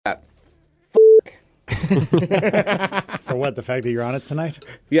For what, the fact that you're on it tonight?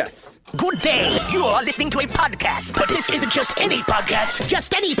 Yes. Good day. You are listening to a podcast, but this isn't just any podcast.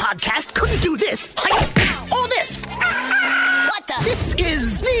 Just any podcast couldn't do this. Or this. What the? This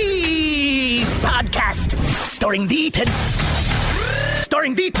is the podcast. Starring the Ted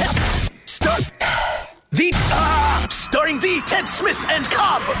Smith and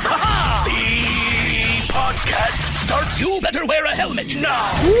Cobb. The podcast starts. You better wear a helmet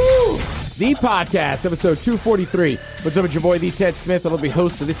now. Woo! The podcast, episode 243. What's up with your boy, the Ted Smith? I'll be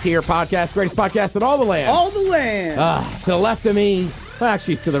host of this here podcast, greatest podcast in all the land. All the land. To the left of me, well,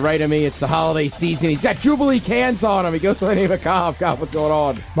 actually, it's to the right of me. It's the holiday season. He's got Jubilee cans on him. He goes by the name of Cobb. Cobb, what's going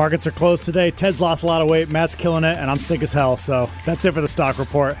on? Markets are closed today. Ted's lost a lot of weight. Matt's killing it, and I'm sick as hell. So that's it for the stock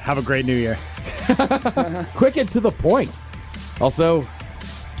report. Have a great new year. Quick and to the point. Also,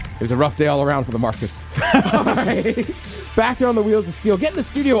 it was a rough day all around for the markets. All right. Back on the wheels of steel. Getting the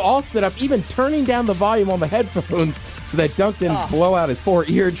studio all set up, even turning down the volume on the headphones so that Dunk didn't blow out his poor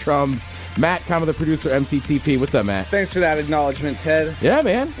eardrums. Matt, kind of the producer, MCTP. What's up, Matt? Thanks for that acknowledgement, Ted. Yeah,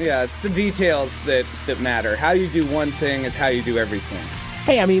 man. Yeah, it's the details that matter. How you do one thing is how you do everything.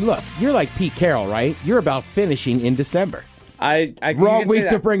 Hey, I mean, look, you're like Pete Carroll, right? You're about finishing in December. Wrong week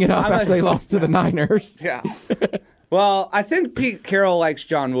to bring it up after they lost to the Niners. Yeah. Well, I think Pete Carroll likes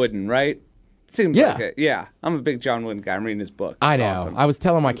John Wooden, right? Seems like it. Yeah. I'm a big John Wooden guy. I'm reading his book. I know. Awesome. I was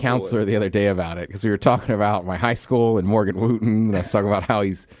telling my counselor the other day about it because we were talking about my high school and Morgan Wooten, and I was talking about how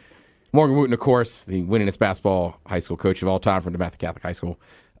he's Morgan Wooten, of course, the winningest basketball high school coach of all time from DeMatha Catholic High School.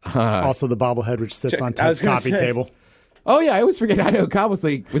 Also the bobblehead which sits on Ted's coffee table. Oh, yeah, I always forget. I know. Cobb was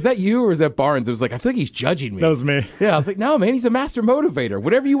like, was that you or was that Barnes? It was like, I feel like he's judging me. That was me. Yeah, I was like, no, man, he's a master motivator.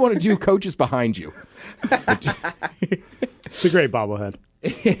 Whatever you want to do, coach is behind you. It's a great bobblehead.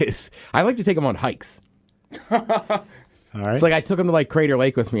 It is. I like to take him on hikes. All right. It's like I took him to like Crater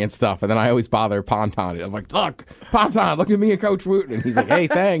Lake with me and stuff, and then I always bother Ponton. I'm like, look, Ponton, look at me and Coach Wooten. And he's like, hey,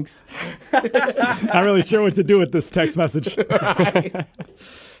 thanks. Not really sure what to do with this text message. Right.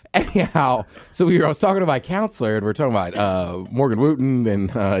 Anyhow, so I was talking to my counselor, and we are talking about Morgan Wooten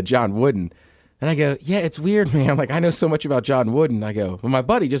and John Wooden. And I go, yeah, it's weird, man. Like, I know so much about John Wooden. I go, well, my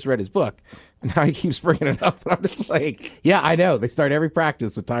buddy just read his book. And now he keeps bringing it up. And I'm just like, yeah, I know. They start every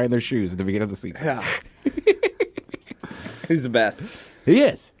practice with tying their shoes at the beginning of the season. Yeah. He's the best. He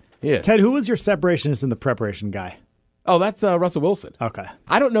is. He is. Ted, who was your separationist and the preparation guy? Oh, that's Russell Wilson. Okay.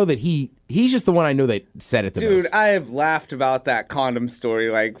 I don't know that he's just the one I know that said it the most. Dude, I have laughed about that condom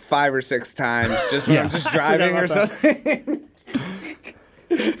story like 5 or 6 times just when I'm just driving or something.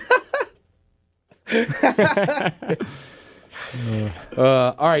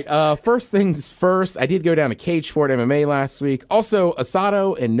 All right. First things first, I did go down to Cage Sport MMA last week. Also,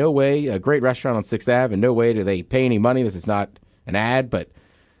 Asado and No Way, a great restaurant on 6th Ave, and no way do they pay any money. This is not an ad, but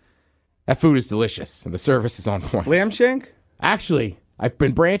that food is delicious, and the service is on point. Lamb shank? Actually, I've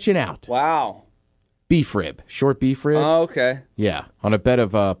been branching out. Wow. Beef rib. Short beef rib. Oh, okay. Yeah, on a bed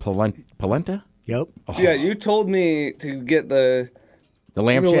of polenta. Yep. Oh. Yeah, you told me to get the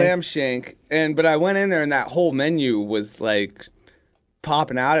lamb shank, but I went in there and that whole menu was like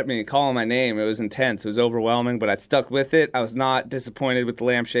popping out at me, calling my name. It was intense. It was overwhelming, but I stuck with it. I was not disappointed with the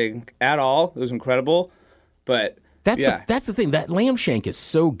lamb shank at all. It was incredible. But that's the thing. That lamb shank is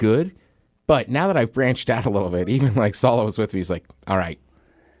so good. But now that I've branched out a little bit, even like Sala was with me, he's like, all right,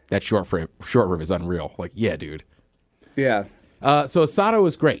 that short rib is unreal. Like, yeah, dude. Yeah. So Asado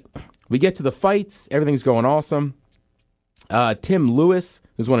was great. We get to the fights. Everything's going awesome. Tim Lewis,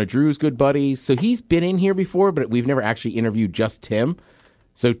 who's one of Drew's good buddies. So he's been in here before, but we've never actually interviewed just Tim.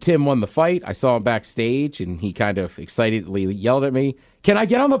 So Tim won the fight. I saw him backstage, and he kind of excitedly yelled at me, can I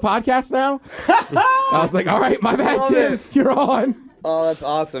get on the podcast now? I was like, all right, my bad, Tim. You're on. Oh, that's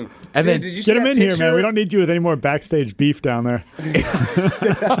awesome. And Dude, then did you get him in picture? here, man. We don't need you with any more backstage beef down there.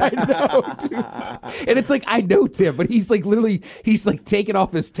 I know, dude. And it's like, I know Tim, but he's like literally, he's like taking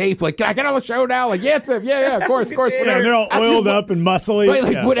off his tape. Like, can I get on the show now? Like, yeah, Tim. Yeah, of course. Yeah, Whatever. they're all oiled up and muscly. Right,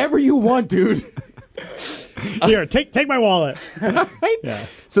 like, whatever you want, dude. Here, take my wallet. Right? Yeah.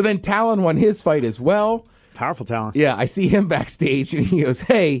 So then Talon won his fight as well. Powerful talent. Yeah, I see him backstage, and he goes,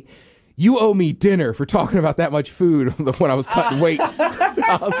 hey, you owe me dinner for talking about that much food when I was cutting weight.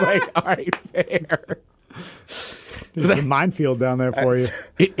 I was like, all right, fair. There's a minefield down there for you.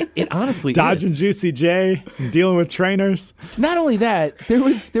 It honestly Dodging is. Juicy J, and dealing with trainers. Not only that,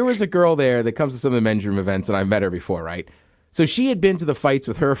 there was a girl there that comes to some of the men's room events, and I met her before, right? So she had been to the fights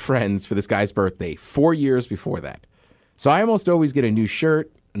with her friends for this guy's birthday 4 years before that. So I almost always get a new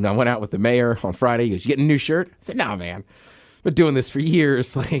shirt, and I went out with the mayor on Friday. He goes, you get a new shirt? I said, no, man. I've been doing this for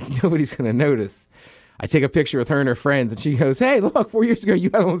years. Like, nobody's going to notice. I take a picture with her and her friends, and she goes, "Hey, look, 4 years ago you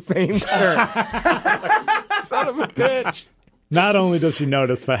had on the same shirt." Son of a bitch. Not only does she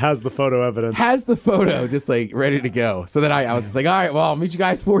notice, but has the photo evidence. Has the photo just like ready to go. So then I was just like, all right, well, I'll meet you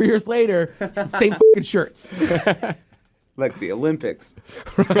guys 4 years later. Same fucking shirts. Like the Olympics.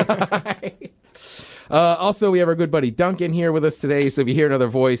 Right. Also, we have our good buddy Duncan here with us today. So if you hear another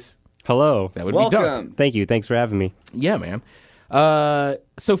voice, hello. That would Welcome. be Duncan. Thank you. Thanks for having me. Yeah, man.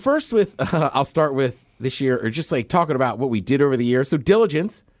 So first with, I'll start with this year, or just like talking about what we did over the year. So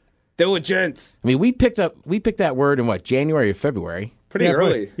diligence. Diligence. I mean, we picked that word in what, January or February? Pretty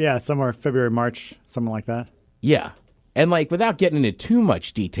early. Yeah, somewhere February, March, something like that. Yeah. And like without getting into too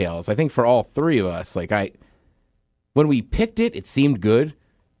much details, I think for all three of us, like when we picked it, it seemed good,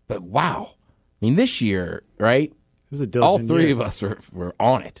 but wow. I mean, this year, right? It was a diligent all three year. of us were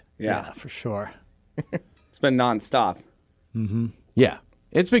on it. Yeah. For sure. It's been nonstop. Yeah.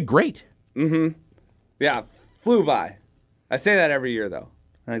 It's been great. Yeah. Flew by. I say that every year, though.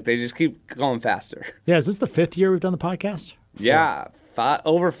 Like, they just keep going faster. Yeah, is this the 5th year we've done the podcast? Yeah.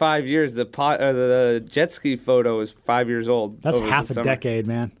 Over 5 years. The jet ski photo is 5 years old. That's over half the a summer. decade,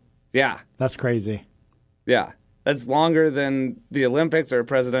 man. Yeah. That's crazy. Yeah. That's longer than the Olympics or a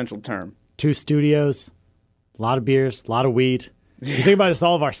presidential term. 2 studios, a lot of beers, a lot of weed. You think about just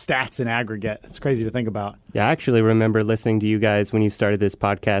all of our stats in aggregate. It's crazy to think about. Yeah, I actually remember listening to you guys when you started this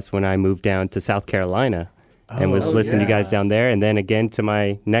podcast when I moved down to South Carolina and was listening to you guys down there, and then again to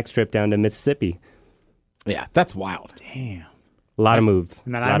my next trip down to Mississippi. Yeah, that's wild. Damn. A lot of moves.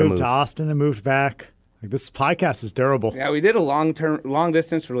 And then I moved to Austin and moved back. Like, this podcast is durable. Yeah, we did a long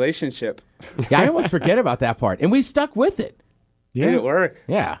distance relationship. Yeah, I almost forget about that part. And we stuck with it. Did it work?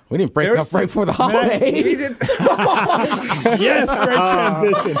 Yeah, we didn't break up right before the holidays. We did. Yes, great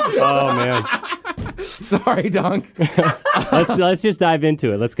transition. Oh, man. Sorry, Dunk. Let's just dive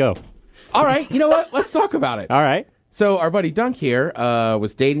into it. Let's go. All right, you know what? Let's talk about it. All right. So our buddy Dunk here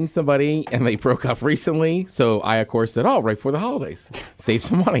was dating somebody, and they broke up recently. So I, of course, said, right before the holidays. Save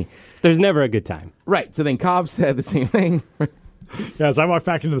some money. There's never a good time. Right. So then Cobb said the same thing. Yes, I walked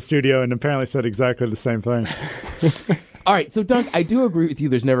back into the studio and apparently said exactly the same thing. All right. So, Dunk, I do agree with you.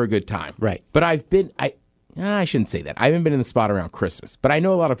 There's never a good time. Right. But I shouldn't say that. I haven't been in the spot around Christmas. But I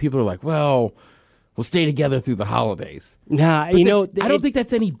know a lot of people are like, well, we'll stay together through the holidays. Nah, But I don't think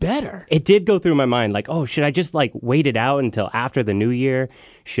that's any better. It did go through my mind, like, should I just like wait it out until after the new year?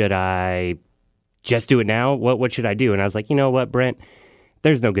 Should I just do it now? What should I do? And I was like, you know what, Brent?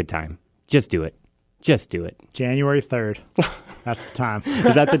 There's no good time. Just do it. Just do it. January 3rd. That's the time.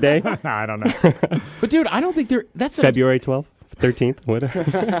 Is that the day? No, I don't know. But, dude, I don't think that's what February 12th, 13th,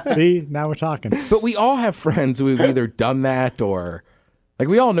 what? See, now we're talking. But we all have friends who've either done that or, like,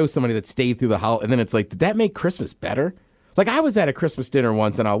 we all know somebody that stayed through the holiday, and then it's like, did that make Christmas better? Like, I was at a Christmas dinner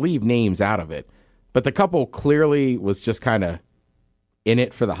once, and I'll leave names out of it, but the couple clearly was just kind of in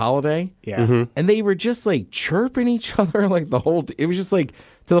it for the holiday. Yeah. And they were just, like, chirping each other, like, it was just, like,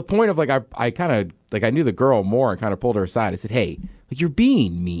 to the point of, like, I kind of, like, I knew the girl more and kind of pulled her aside. I said, hey, like, you're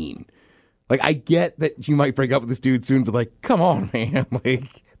being mean. Like, I get that you might break up with this dude soon, but, like, come on, man.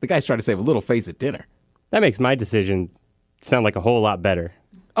 Like, the guy's trying to save a little face at dinner. That makes my decision sound like a whole lot better.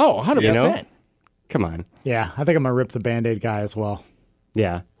 Oh, 100%. You know? Come on. Yeah, I think I'm going to rip the Band-Aid guy as well.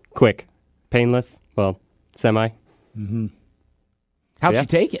 Yeah. Quick. Painless. Well, semi. How'd you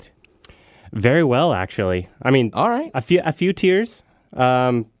take it? Very well, actually. I mean, All right. a few tears.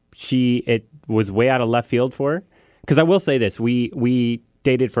 It was way out of left field for her. Because I will say this, we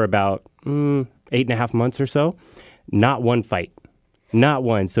dated for about 8.5 months or so. Not one fight. Not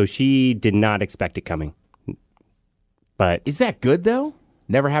one. So she did not expect it coming. But Is that good, though?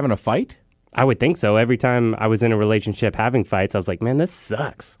 Never having a fight? I would think so. Every time I was in a relationship having fights, I was like, man, this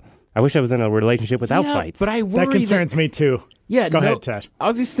sucks. I wish I was in a relationship without fights. But I worry That concerns me too. Yeah, Go no, ahead, Ted. I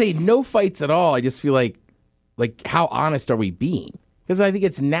was just saying, no fights at all. I just feel like how honest are we being? Because I think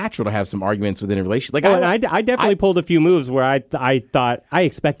it's natural to have some arguments within a relationship. Like, Oh, and I definitely pulled a few moves where I thought I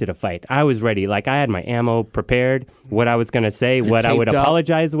expected a fight. I was ready. Like, I had my ammo prepared, what I was going to say, what I would taped up.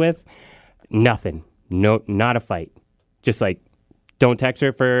 apologize with. Nothing. No, not a fight. Just like, don't text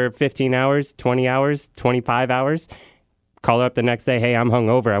her for 15 hours, 20 hours, 25 hours. Call her up the next day. Hey, I'm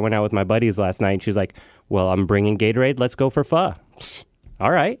hungover. I went out with my buddies last night. And she's like, well, I'm bringing Gatorade. Let's go for pho.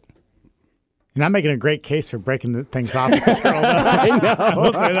 All right. You're not making a great case for breaking the things off with this girl. I know. I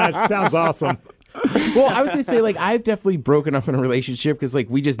will say that. She sounds awesome. well, I was going to say, like, I've definitely broken up in a relationship because, like,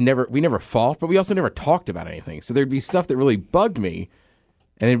 we never fought, but we also never talked about anything. So there'd be stuff that really bugged me,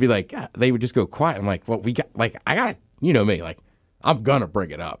 and it'd be like, they would just go quiet. I'm like, well, I got it. You know me. Like, I'm gonna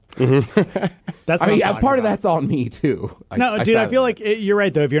bring it up. That's I what mean, I'm talking part of about. that's on me too. Dude, I feel like you're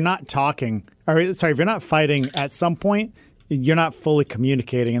right though. If you're not talking, if you're not fighting, at some point you're not fully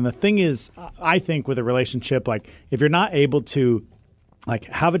communicating. And the thing is, I think with a relationship, like if you're not able to like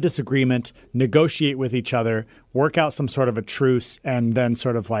have a disagreement, negotiate with each other, work out some sort of a truce, and then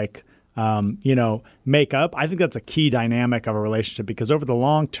sort of like make up. I think that's a key dynamic of a relationship because over the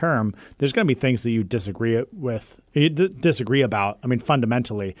long term, there's going to be things that you disagree about. I mean,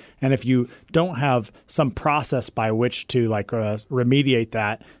 fundamentally, and if you don't have some process by which to remediate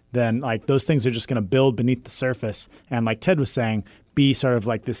that, then like those things are just going to build beneath the surface. And like Ted was saying, be sort of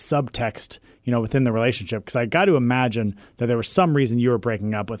like this subtext, within the relationship. Because I got to imagine that there was some reason you were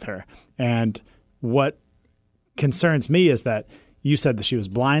breaking up with her. And what concerns me is that you said that she was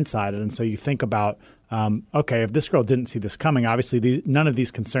blindsided. And so you think about, okay, if this girl didn't see this coming, obviously none of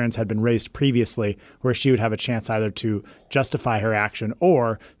these concerns had been raised previously where she would have a chance either to justify her action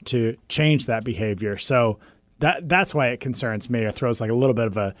or to change that behavior. So that's why it concerns me or throws like a little bit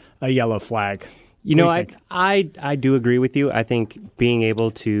of a yellow flag. I do agree with you. I think being able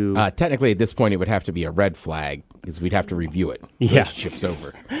to... technically, at this point, it would have to be a red flag because we'd have to review it. Yeah. Relationship's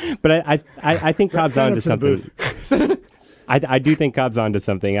over. But I think Cobb's onto something. I do think Cobb's onto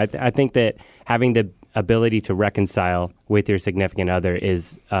something. I think that having the ability to reconcile with your significant other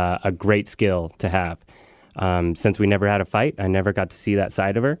is a great skill to have. Since we never had a fight, I never got to see that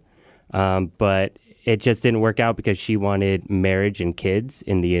side of her. But it just didn't work out because she wanted marriage and kids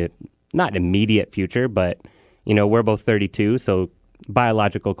in the not immediate future, but we're both 32, so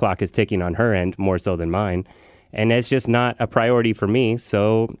biological clock is ticking on her end more so than mine, and it's just not a priority for me.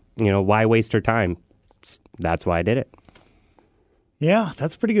 So why waste her time? That's why I did it. Yeah,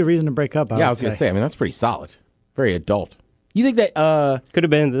 that's a pretty good reason to break up. I was gonna say. I mean, that's pretty solid, very adult. You think that could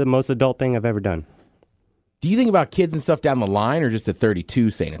have been the most adult thing I've ever done? Do you think about kids and stuff down the line, or just at 32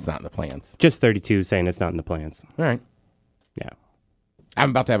 saying it's not in the plans? Just 32 saying it's not in the plans. All right. Yeah.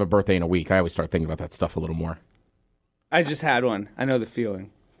 I'm about to have a birthday in a week. I always start thinking about that stuff a little more. I just had one. I know the feeling.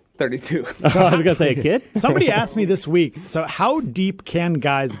 32. I was going to say a kid? Somebody asked me this week, so how deep can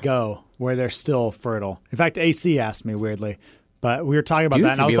guys go where they're still fertile? In fact, AC asked me weirdly. But we were talking about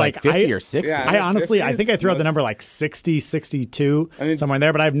that, and I was like 50 or 60. Yeah, I honestly, 50s, I think I threw out the number like 60, 62, somewhere in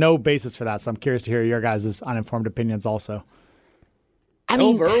there, but I have no basis for that, so I'm curious to hear your guys' uninformed opinions also.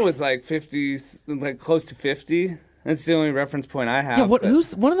 Bill Burr was like 50, like close to 50. That's the only reference point I have. Yeah,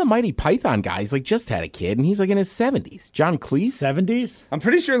 who's one of the Mighty Python guys? Like just had a kid, and he's like in his 70s. John Cleese, 70s. I'm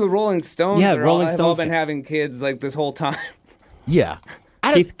pretty sure the Rolling Stones. Yeah, have all been having kids like this whole time. Yeah,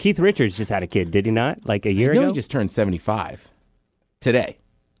 Keith Richards just had a kid, did he not? Like a year ago. He just turned 75 today.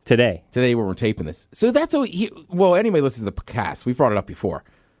 Today when we're taping this. So that's anyway, listen to the cast. We've brought it up before.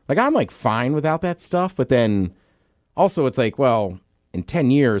 Like I'm like fine without that stuff, but then also it's like, well, in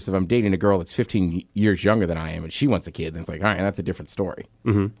 10 years, if I'm dating a girl that's 15 years younger than I am and she wants a kid, then it's like, all right, that's a different story.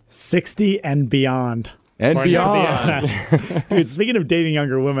 Mm-hmm. 60 and beyond. And beyond. Dude, speaking of dating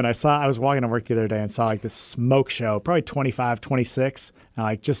younger women, I was walking to work the other day and saw like this smoke show, probably 25, 26. And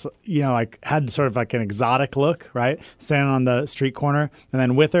like just, like had sort of like an exotic look, right? Standing on the street corner. And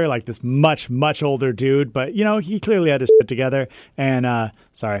then with her, like this much, much older dude. But, he clearly had his shit together. And,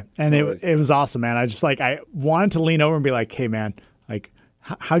 it was awesome, man. I wanted to lean over and be like, hey, man, like,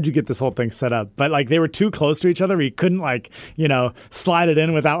 how'd you get this whole thing set up? But like they were too close to each other. We couldn't slide it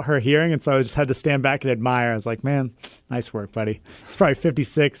in without her hearing. And so I just had to stand back and admire. I was like, man, nice work, buddy. He's probably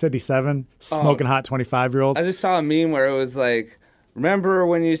 56, 57, smoking hot 25-year-olds. I just saw a meme where it was like, remember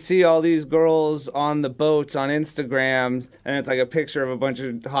when you see all these girls on the boats on Instagram and it's like a picture of a bunch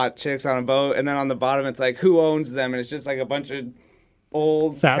of hot chicks on a boat. And then on the bottom, it's like, who owns them? And it's just like a bunch of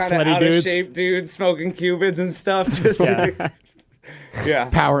old, fat, kind of out of shape dudes smoking Cubans and stuff. Just yeah.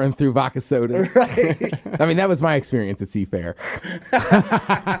 Powering through vodka sodas. Right. I mean, that was my experience at Seafair.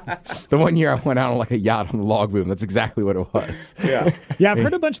 The one year I went out on like a yacht on the log boom. That's exactly what it was. Yeah. Yeah, I've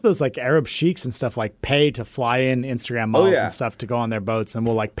heard a bunch of those like Arab sheiks and stuff like pay to fly in Instagram models and stuff to go on their boats, and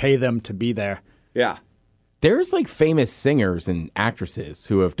we'll like pay them to be there. Yeah. There's like famous singers and actresses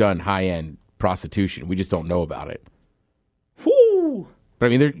who have done high-end prostitution. We just don't know about it. Whoo! But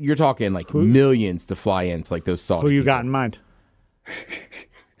I mean, you're talking like millions to fly into like those Saudi Who you people. got in mind?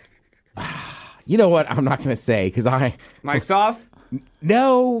 You know what? I'm not going to say because Mic's off?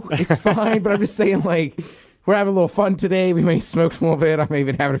 No, it's fine. But I'm just saying, like, we're having a little fun today. We may smoke a little bit. I may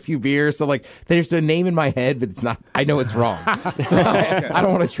even having a few beers. So, like, there's a name in my head, but it's not. I know it's wrong. So I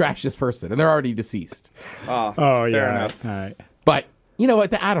don't want to trash this person, and they're already deceased. Oh, fair yeah. enough. All right. But you know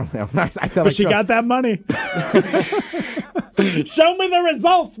what? I don't know. I sound But like she got that money. Show me the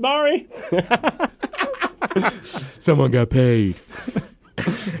results, Maury. Someone got paid.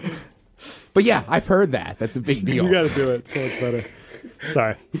 But yeah, I've heard that. That's a big deal. You got to do it. So much better.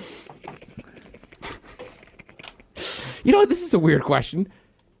 Sorry. You know, this is a weird question.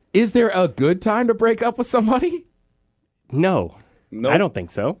 Is there a good time to break up with somebody? No. Nope. I don't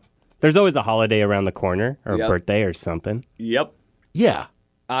think so. There's always a holiday around the corner or Yep. a birthday or something. Yep. Yeah.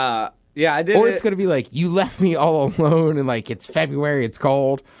 Yeah, I did. Or it's going to be like, you left me all alone and like it's February, it's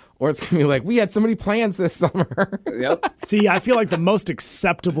cold. Or it's going to be like, we had so many plans this summer. Yep. See, I feel like the most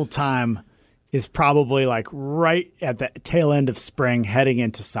acceptable time is probably like right at the tail end of spring heading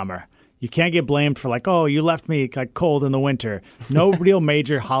into summer. You can't get blamed for like, oh, you left me like cold in the winter. No real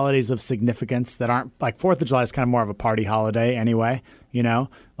major holidays of significance that aren't like 4th of July is kind of more of a party holiday anyway, you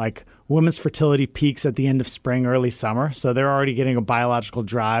know? Like women's fertility peaks at the end of spring, early summer. So they're already getting a biological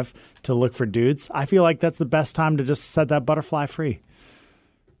drive to look for dudes. I feel like that's the best time to just set that butterfly free.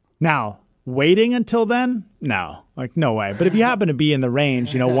 Now, waiting until then? No, like no way. But if you happen to be in the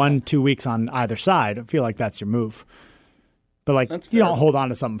range, 1-2 weeks on either side, I feel like that's your move. But like That's you fair. don't hold on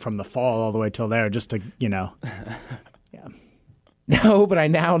to something from the fall all the way till there just to, yeah. No, but I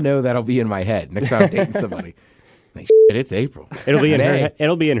now know that'll be in my head next time I'm dating somebody. Like, shit, it's April. It'll be in May.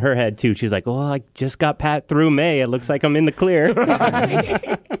 it'll be in her head too. She's like, "Well, I just got pat through May. It looks like I'm in the clear."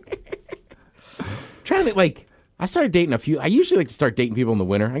 Trying to think, like, I started dating I usually like to start dating people in the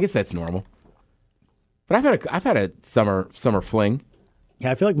winter. I guess that's normal. But I've had a summer fling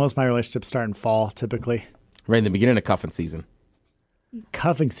Yeah, I feel like most of my relationships start in fall typically. right in the beginning of cuffing season.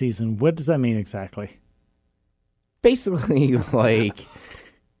 Cuffing season, what does that mean exactly? Basically, like,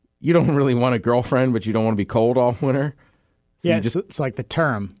 you don't really want a girlfriend, but you don't want to be cold all winter. So Yeah, you just, so like the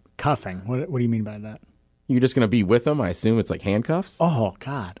term cuffing. What do you mean by that? you're just going to be with them. I assume it's like handcuffs. Oh,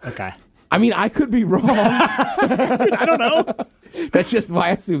 God. Okay. I mean, I could be wrong. I don't know. That's just why I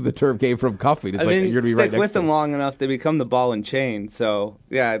assume the term came from cuffing. It's I like mean, you're going to be stick right next with to them them. long enough, they become the ball and chain. So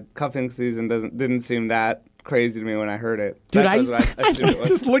yeah, cuffing season didn't seem that crazy to me when I heard it. Dude, That's what I assumed it was.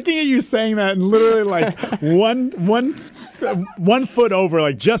 Just looking at you saying that and literally like one foot over,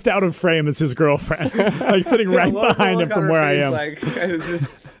 like just out of frame is his girlfriend, like sitting right Look behind him on from her where I face, am. Like, it's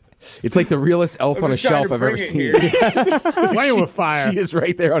just, It's like the realest elf I'm on a just trying shelf to I've ever bring it seen. here. Playing with fire. She is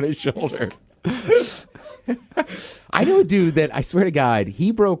right there on his shoulder. I know a dude that I swear to God,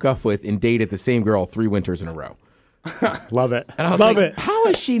 he broke up with and dated the same girl 3 winters in a row. Love it. And I was Love like, it. how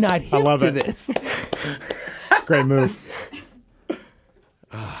is she not hip love to it. this? It's a great move.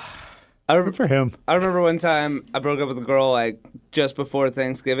 Good for him. I remember one time I broke up with a girl like just before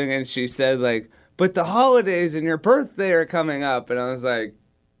Thanksgiving, and she said like, "But the holidays and your birthday are coming up," and I was like,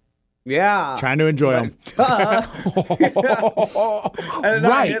 "Yeah, Trying to enjoy him. duh." And I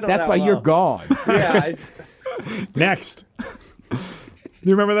Right, handled that's that why you're well. gone. Yeah, Next.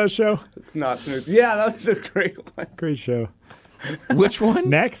 You remember that show? it's not smooth. Yeah, that was a great one. Great show. Which one?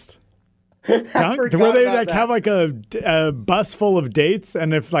 Next. Dunk, forgot where they about like that. have like a bus full of dates,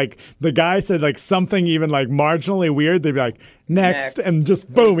 and if like the guy said like something even like marginally weird, they'd be like next, Next. and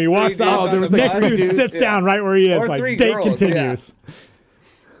just boom, he Three walks dudes out. on there was the next bus. dude sits Yeah. down right where he is, Or like 3 date girls, continues.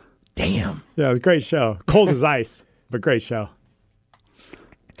 Damn. Yeah, it was a great show. Cold as ice, but great show.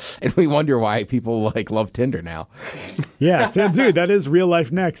 And we wonder why people like love Tinder now. Yeah, so, dude, that is real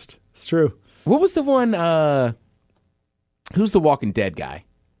life next. It's true. What was the one? Who's the Walking Dead guy?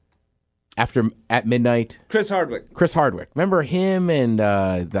 At midnight, Chris Hardwick. Chris Hardwick. Remember him and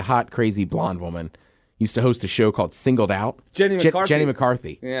the hot, crazy blonde woman used to host a show called Singled Out. Jenny McCarthy. Jenny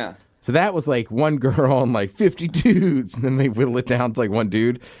McCarthy. Yeah. So that was like one girl and like 50 dudes, and then they whittle it down to like one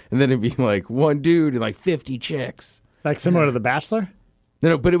dude, and then it'd be like one dude and like 50 chicks. Like similar to The Bachelor.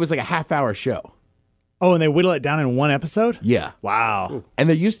 No, but it was like a half-hour show. Oh, and they whittle it down in one episode. Yeah. Wow. And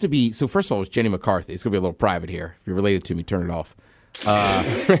there used to be, so first of all, it was Jenny McCarthy. It's going to be a little private here. If you're related to me, turn it off.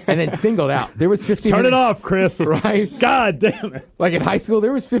 And then Singled Out. There was 15 Turn it minutes. off, Chris. Right? God damn it. Like in high school,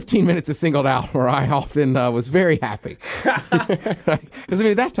 there was 15 minutes of Singled Out where I often was very happy. Because, I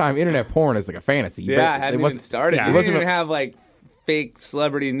mean, at that time, internet porn is like a fantasy. Yeah, but I hadn't even started. yeah. You It didn't wasn't even have like fake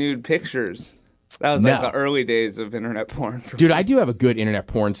celebrity nude pictures. That was like No. the early days of internet porn. Dude, I do have a good internet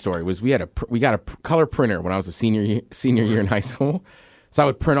porn story. We got a color printer when I was a senior year in high school. So I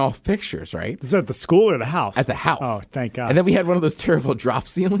would print off pictures, right? Is that at the school or the house? At the house. Oh, thank God. And then we had one of those terrible drop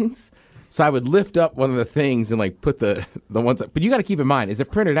ceilings. So I would lift up one of the things and like put the ones up. But you got to keep in mind, as it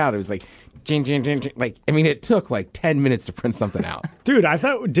printed out, it was like, like, I mean, it took like 10 minutes to print something out. Dude, I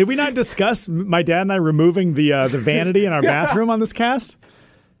thought, did we not discuss my dad and I removing the vanity in our bathroom on this cast?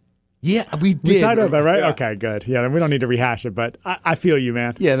 Yeah, we did. We talked about that, right? Yeah. Okay, good. Yeah, then we don't need to rehash it, but I feel you,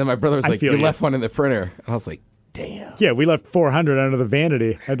 man. Yeah, and then my brother was I like, feel you you. left one in the printer. And I was like, Damn. Yeah, we left 400 under the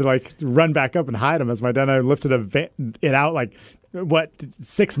vanity. I had to like run back up and hide them as my dad and I lifted it out like,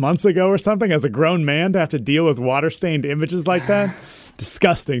 6 months ago or something as a grown man to have to deal with water-stained images like that?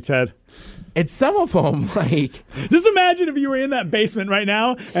 Disgusting, Ted. And some of them, like... Just imagine if you were in that basement right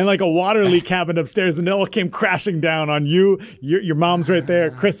now and like a water leak happened upstairs and it all came crashing down on you. Your mom's right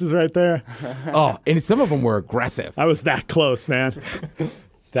there. Chris is right there. Oh, and some of them were aggressive. I was that close, man.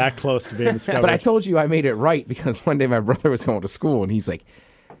 That close to being discovered. But I told you I made it right because one day my brother was going to school and he's like,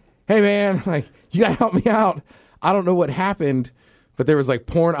 hey, man, like, you got to help me out. I don't know what happened, but there was like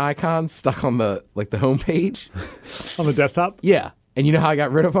porn icons stuck on the homepage. On the desktop? Yeah. And you know how I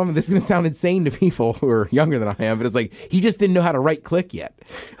got rid of them? And this is going to sound insane to people who are younger than I am, but it's like he just didn't know how to right click yet.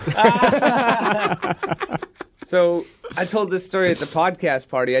 So I told this story at the podcast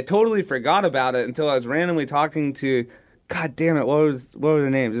party. I totally forgot about it until I was randomly talking to, God damn it, what were the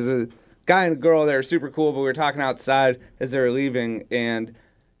names? There's a guy and a girl that are super cool, but we were talking outside as they were leaving. And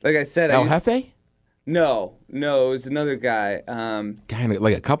like I said, El Jefe? No, it was another guy. Kind of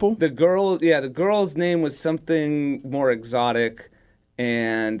like a couple? The girl's name was something more exotic.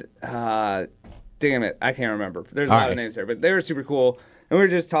 And damn it, I can't remember. There's a lot of names there, but they were super cool. And we were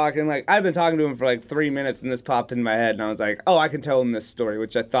just talking. Like I've been talking to him for like 3 minutes, and this popped in my head, and I was like, "Oh, I can tell him this story,"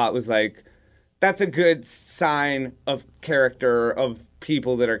 which I thought was like, that's a good sign of character of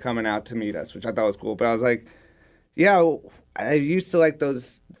people that are coming out to meet us, which I thought was cool. But I was like, yeah, I used to like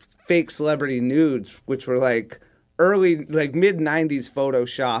those fake celebrity nudes, which were like early, like mid '90s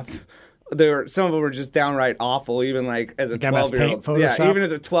Photoshop. Some of them were just downright awful, even like as a 12-year-old. Yeah, even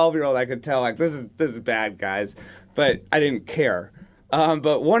as a 12-year-old, I could tell like this is bad, guys. But I didn't care.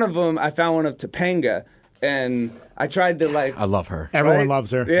 But one of them, I found one of Topanga, and I tried to like. I love her. Everyone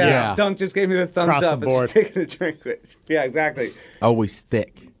loves her. Yeah. Dunk just gave me the thumbs Across up. the board. It's just taking a drink with. Yeah, exactly. Always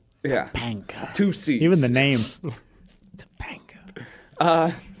thick. Yeah. Topanga. 2 C's. Even the name.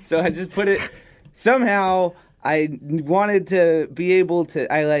 Topanga. So I just put it. Somehow I wanted to be able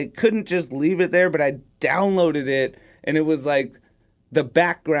to. I like couldn't just leave it there, but I downloaded it, and it was like the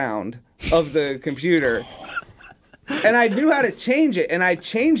background of the computer. And I knew how to change it, and I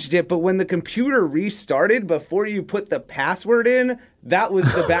changed it, but when the computer restarted, before you put the password in, that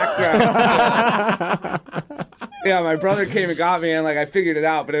was the background still. Yeah, my brother came and got me, and like I figured it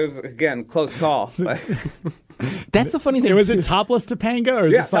out, but it was, again, close call. That's the funny thing. Was it topless Topanga, or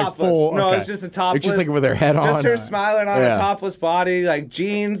is this like topless. full? No, okay. it's just a topless. It's just like with their head on. Just her smiling on a topless body, like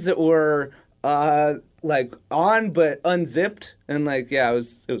jeans that were like on but unzipped, and like it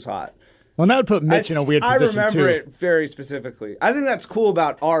was hot. Well, that would put Mitch in a weird position, I remember too. it very specifically. I think that's cool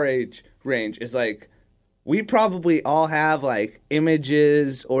about our age range is like we probably all have like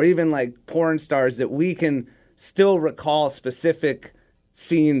images or even like porn stars that we can still recall specific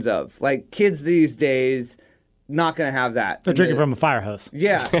scenes of. Like kids these days, not going to have that. They're drinking from a fire hose.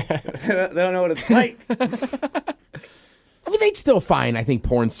 Yeah. They don't know what it's like. I mean, they'd still find, I think,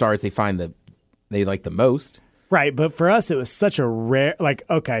 porn stars they like the most. Right, but for us, it was such a rare, like,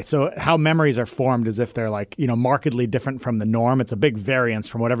 okay, so how memories are formed is if they're like, markedly different from the norm. It's a big variance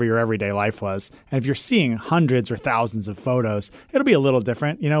from whatever your everyday life was. And if you're seeing hundreds or thousands of photos, it'll be a little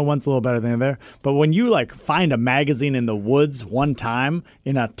different. One's a little better than the other. But when you like find a magazine in the woods one time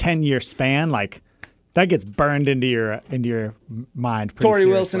in a 10-year span, like that gets burned into your mind. Tori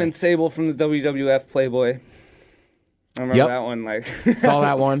Wilson and Sable from the WWF Playboy. I remember that one. Like saw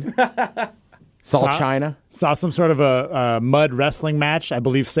that one. Saw China. Saw some sort of a mud wrestling match. I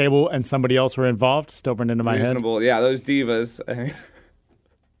believe Sable and somebody else were involved. Still burned into my head. Yeah, those divas.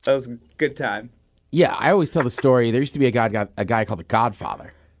 That was a good time. Yeah, I always tell the story. There used to be a guy called the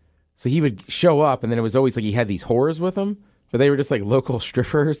Godfather. So he would show up, and then it was always like he had these whores with him, but they were just like local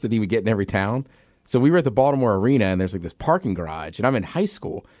strippers that he would get in every town. So we were at the Baltimore Arena, and there's like this parking garage, and I'm in high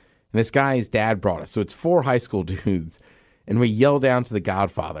school, and this guy's dad brought us. So it's 4 high school dudes. And we yelled down to the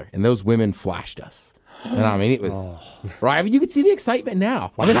Godfather, and those women flashed us. And I mean, it was right. I mean, you could see the excitement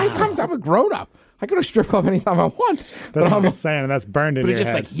now. Wow. I mean, I'm a grown up. I go to a strip club anytime I want. That's what I'm saying. That's burned in your head. But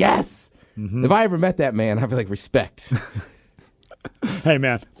it's just like, yes. Mm-hmm. If I ever met that man, I'd be like, respect. Hey,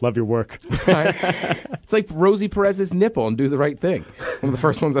 man, love your work. Right? It's like Rosie Perez's nipple and Do the Right Thing. One of the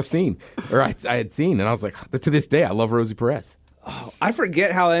first ones I've seen, or I had seen, and I was like, to this day, I love Rosie Perez. Oh, I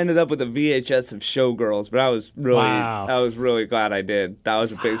forget how I ended up with a VHS of Showgirls, but I was really glad I did. That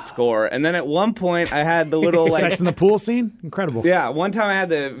was a big score. And then at one point, I had the little like Sex in the Pool scene. Incredible. Yeah, one time I had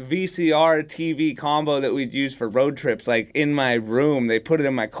the VCR TV combo that we'd use for road trips, like in my room. They put it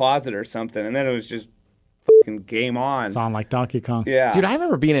in my closet or something, and then it was just fucking game on. It's on like Donkey Kong. Yeah, dude, I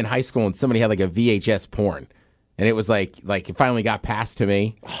remember being in high school and somebody had like a VHS porn, and it was like it finally got passed to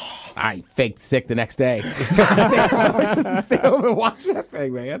me. I faked sick the next day. Just to stay home and watch that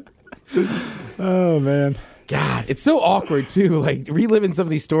thing, man. Oh, man. God, it's so awkward, too. Like, reliving some of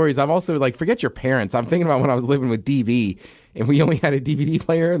these stories. I'm also like, forget your parents. I'm thinking about when I was living with DV, and we only had a DVD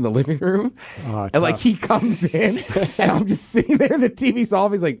player in the living room. Oh, and, like, he comes in, and I'm just sitting there, and the TV's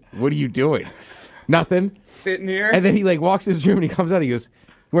off. He's like, what are you doing? Nothing. Sitting here. And then he, like, walks in his room, and he comes out, he goes,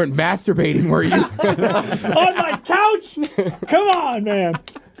 weren't masturbating, were you? On my couch? Come on, man.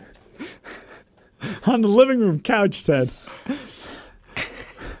 On the living room couch, said.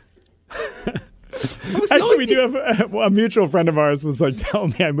 Actually, we do have a mutual friend of ours was like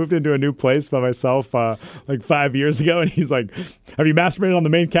telling me I moved into a new place by myself like 5 years ago, and he's like, have you masturbated on the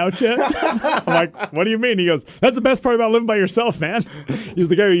main couch yet? I'm like, what do you mean? He goes, that's the best part about living by yourself, man. He's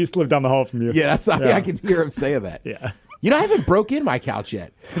the guy who used to live down the hall from you. Yeah, I could hear him saying that. Yeah. You know, I haven't broke in my couch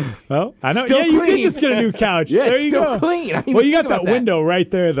yet. Well, I know. Still yeah, you clean. did just get a new couch. Yeah, there it's you still go. clean. I didn't Well, even you got think that about window right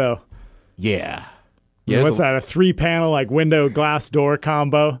there, though. Yeah. What's that? A 3-panel like window glass door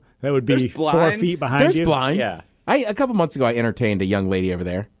combo that would be There's 4 blinds. feet behind There's you. blinds. Yeah. A couple months ago, I entertained a young lady over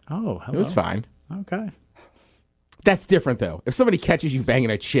there. Oh, hello. It was fine. Okay. That's different, though. If somebody catches you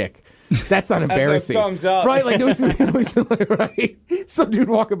banging a chick, that's not embarrassing. thumbs up. Right? Like, right? Some dude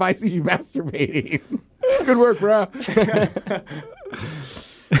walking by sees you masturbating. Good work, bro.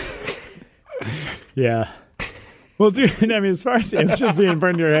 Yeah. Well, dude, I mean, as far as images being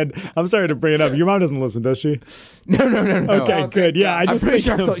burned in your head, I'm sorry to bring it up. Your mom doesn't listen, does she? No. Okay, good. Yeah, I I'm just pretty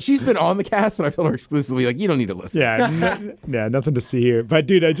think sure she's been on the cast, but I feel her exclusively. Like, you don't need to listen. yeah, nothing to see here. But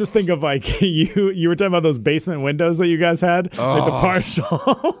dude, I just think of like you were talking about those basement windows that you guys had, like the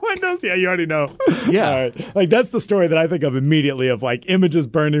partial windows. Yeah, you already know. Yeah. All right. Like that's the story that I think of immediately of like images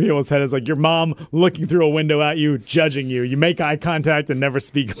burned in people's head is like your mom looking through a window at you, judging you. You make eye contact and never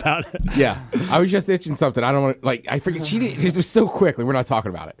speak about it. Yeah. I was just itching something. I don't want to, like, I forget. She did. It was so quick. Like, we're not talking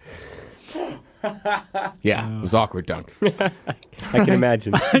about it. Yeah, it was awkward, Dunk. I can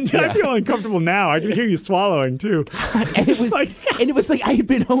imagine. I feel uncomfortable now. I can hear you swallowing too. And it was like I had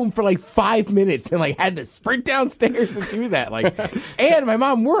been home for like 5 minutes and like had to sprint downstairs to do that. Like, and my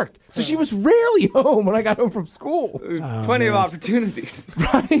mom worked, so she was rarely home when I got home from school. Plenty of opportunities.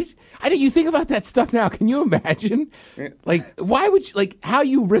 Right? I know you think about that stuff now. Can you imagine? Like, why would you, like, how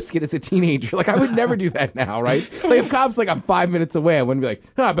you risk it as a teenager? Like, I would never do that now, right? Like, if cops like I'm 5 minutes away, I wouldn't be like,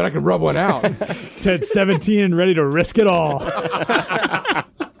 I bet I can rub one out. Ted's 17 and ready to risk it all.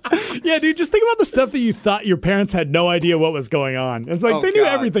 Yeah, dude, just think about the stuff that you thought your parents had no idea what was going on. It's like they knew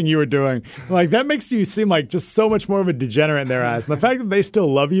everything you were doing. Like, that makes you seem like just so much more of a degenerate in their eyes. And the fact that they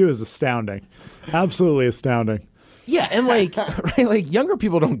still love you is astounding. Absolutely astounding. Yeah, and like, right, like younger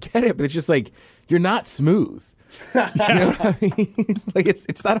people don't get it, but it's just like you're not smooth. You know what I mean? Like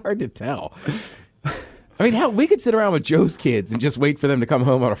it's not hard to tell. I mean, hell, we could sit around with Joe's kids and just wait for them to come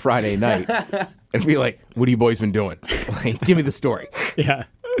home on a Friday night and be like, "What have you boys been doing? Like, give me the story." Yeah.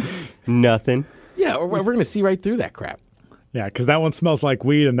 Nothing. Yeah, we're gonna see right through that crap. Yeah, because that one smells like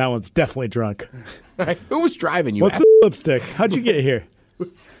weed and that one's definitely drunk. Right? Who was driving you? What's the lipstick? How'd you get here?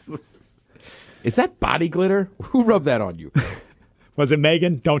 Is that body glitter? Who rubbed that on you? Was it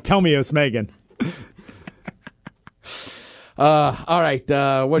Megan? Don't tell me it was Megan. All right.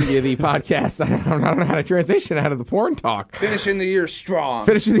 What are you, the podcast? I don't know how to transition out of the porn talk. Finishing the year strong.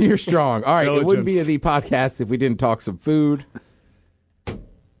 Finishing the year strong. All right. Diligence. It wouldn't be the podcast if we didn't talk some food.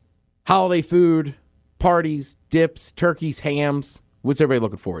 Holiday food, parties, dips, turkeys, hams. What's everybody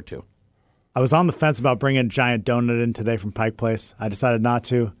looking forward to? I was on the fence about bringing a giant donut in today from Pike Place. I decided not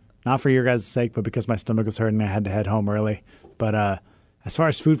to. Not for your guys' sake, but because my stomach was hurting, I had to head home early. But as far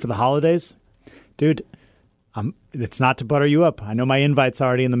as food for the holidays, dude, it's not to butter you up. I know my invite's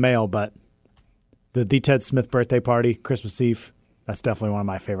already in the mail, but the Ted Smith birthday party, Christmas Eve, that's definitely one of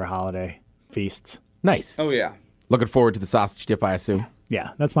my favorite holiday feasts. Nice. Oh, yeah. Looking forward to the sausage dip, I assume.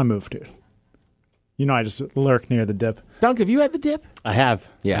 Yeah, that's my move, dude. You know I just lurk near the dip. Dunk, have you had the dip? I have.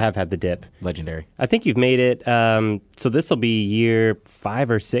 Yeah. I have had the dip. Legendary. I think you've made it. So this will be year 5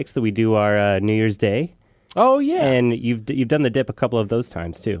 or 6 that we do our New Year's Day. Oh, yeah. And you've done the dip a couple of those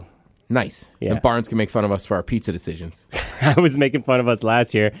times, too. Nice. Yeah. And Barnes can make fun of us for our pizza decisions. I was making fun of us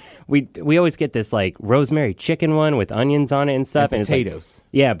last year. We always get this, like, rosemary chicken one with onions on it and stuff. And it's like- potatoes.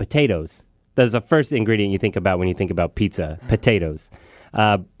 yeah, potatoes. That's the first ingredient you think about when you think about pizza, potatoes.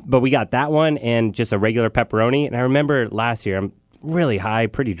 But we got that one and just a regular pepperoni. And I remember last year, I'm really high,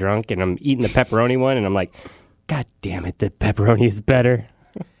 pretty drunk, and I'm eating the pepperoni one, and I'm like, God damn it, the pepperoni is better.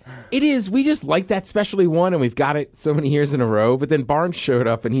 It is. We just like that specialty one, and we've got it so many years in a row. But then Barnes showed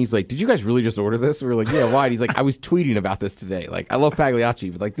up, and he's like, "Did you guys really just order this?" We were like, "Yeah, why?" And he's like, "I was tweeting about this today. Like, I love Pagliacci,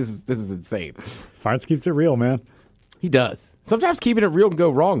 but like, this is insane." Farns keeps it real, man. He does. Sometimes keeping it real can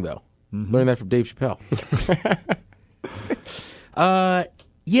go wrong, though. Learned that from Dave Chappelle.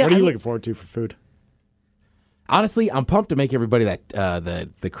 Yeah. What are you looking forward to for food? Honestly, I'm pumped to make everybody that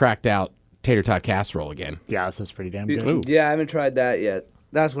the cracked out tater tot casserole again. Yeah, this is pretty damn good. Yeah, I haven't tried that yet.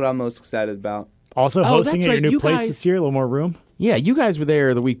 That's what I'm most excited about. Also hosting that's at your right, new you place guys- this year, a little more room. Yeah, you guys were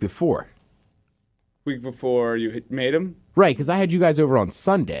there the week before. Week before you made them? Right, because I had you guys over on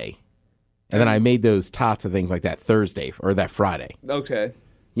Sunday, and then I made those tots and things like that Thursday or that Friday. Okay.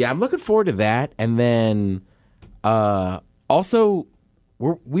 Yeah, I'm looking forward to that. And then also,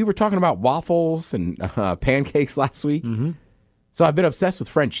 we were talking about waffles and pancakes last week. Mm-hmm. So I've been obsessed with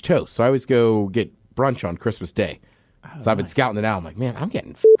French toast. So I always go get brunch on Christmas Day. So I've been scouting it out. I'm like, man, I'm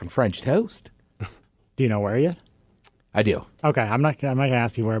getting fucking French toast. Do you know where yet? I do. Okay, I'm not gonna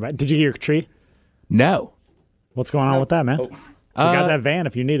ask you where about. Did you get your tree? No. What's going on with that, man? We got that van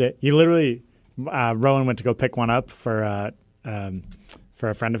if you need it. You literally, Rowan went to go pick one up for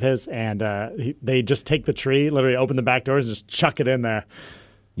a friend of his, and they just take the tree, literally open the back doors, and just chuck it in there.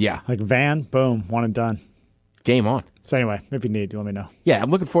 Yeah. Like van, boom, one and done. Game on. So anyway, if you need, you let me know. Yeah, I'm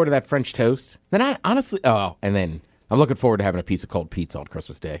looking forward to that French toast. Then I honestly, and then I'm looking forward to having a piece of cold pizza on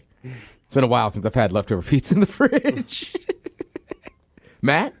Christmas Day. It's been a while since I've had leftover pizza in the fridge.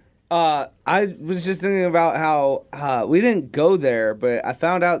 Matt? I was just thinking about how we didn't go there, but I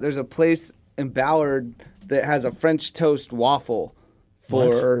found out there's a place in Ballard that has a French toast waffle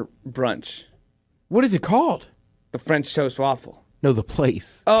for brunch. What is it called? The French toast waffle. No, the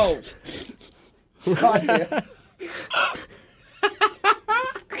place. Oh. God, yeah.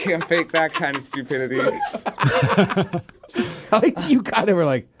 Can't fake that kind of stupidity. You kind of were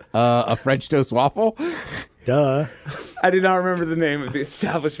like, a French toast waffle? Duh. I do not remember the name of the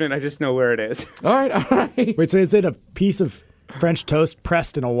establishment. I just know where it is. All right. Wait, so is it a piece of French toast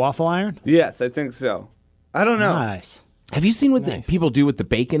pressed in a waffle iron? Yes, I think so. I don't know. Nice. Have you seen what the people do with the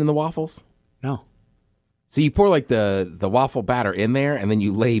bacon in the waffles? No. So you pour like the waffle batter in there, and then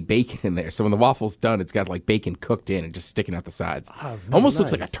you lay bacon in there. So when the waffle's done, it's got like bacon cooked in and just sticking out the sides. Almost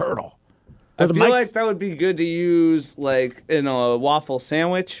looks like a turtle. I feel like that would be good to use like in a waffle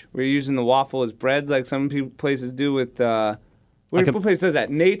sandwich. We're using the waffle as bread, like some places do with. What place does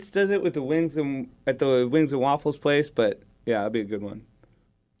that? Nate's does it with the wings at the Wings and Waffles place. But yeah, that'd be a good one.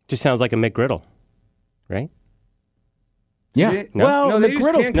 Just sounds like a McGriddle, right? Yeah. No? Well, No, the they use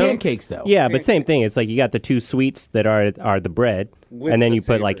griddle's pancakes. pancakes though. Yeah, but same thing. It's like you got the two sweets that are the bread, With and then the you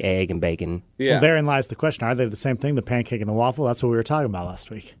put like savory. egg and bacon. Yeah. Well, therein lies the question. Are they the same thing, the pancake and the waffle? That's what we were talking about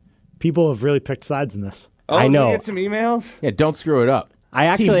last week. People have really picked sides in this. Oh, I know. Did you get some emails? Yeah, don't screw it up. I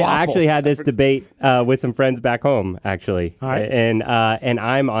It's Team actually Waffle. had this debate with some friends back home, actually, All right. and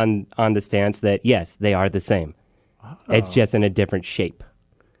I'm on the stance that yes, they are the same. It's just in a different shape.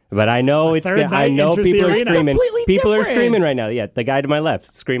 But I know third night I know enters the people are arena. screaming. Completely People are different. screaming right now. Yeah, the guy to my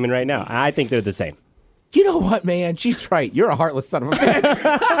left screaming right now. I think they're the same. You know what, man? She's right. You're a heartless son of a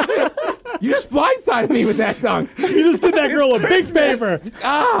bitch. You just blindsided me with that dunk. You just did that girl a big favor.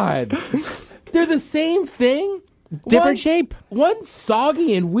 God. They're the same thing. Different One's- shape. One's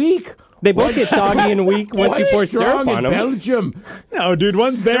soggy and weak. They both get soggy and weak once you pour strong syrup on in them. Belgium. No, dude,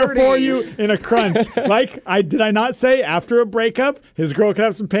 one's there for you in a crunch. Did I not say after a breakup, his girl could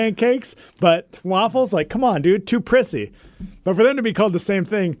have some pancakes, but waffles? Like, come on, dude, too prissy. But for them to be called the same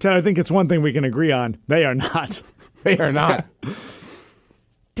thing, Ted, I think it's one thing we can agree on. They are not. They are not.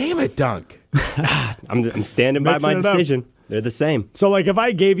 Damn it, Dunk. I'm standing by my Mixing it up. decision. They're the same. So, like, if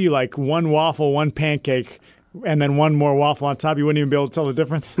I gave you, like, one waffle, one pancake, and then one more waffle on top, you wouldn't even be able to tell the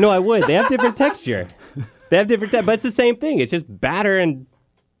difference? No, I would. They have different texture. They have different but it's the same thing. It's just batter and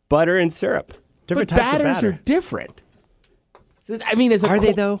butter and syrup. Different But types of batters batter. are different. I mean, as a Are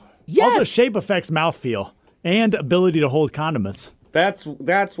they though? Yes. Also, shape affects mouthfeel and ability to hold condiments. That's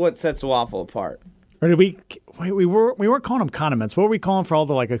what sets the waffle apart. Or did we weren't calling them condiments. What were we calling for all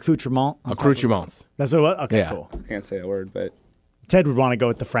the, like, accoutrement? Accoutrements. That's what it was? Okay, Yeah. cool. I can't say a word, but Ted would want to go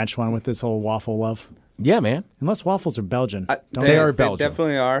with the French one with this whole waffle love. Yeah, man. Unless waffles are Belgian. They are Belgian.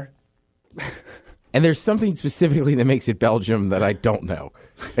 definitely are. And there's something specifically that makes it Belgium that I don't know.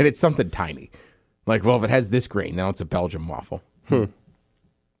 And it's something tiny. Like, well, if it has this grain, now it's a Belgian waffle. Yeah,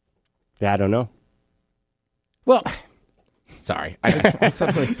 I don't know. Well, sorry. I'm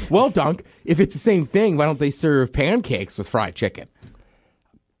suddenly, well, Dunk, if it's the same thing, why don't they serve pancakes with fried chicken?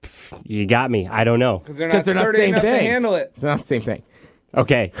 You got me. I don't know. Because they're Because not they're not the sturdy same enough to thing. handle it. It's not the same thing.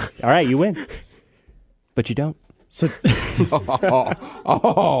 Okay. All right, you win. But you don't. So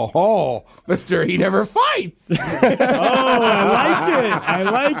Oh, Mr. He Never Fights. I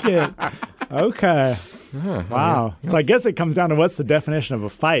like it. Okay. Wow. So I guess it comes down to what's the definition of a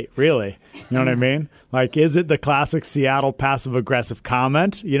fight, really? You know what I mean? Like, is it the classic Seattle passive-aggressive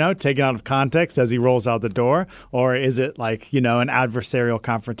comment, taken out of context as he rolls out the door? Or is it like, an adversarial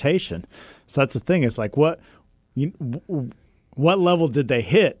confrontation? So that's the thing. It's like, what level did they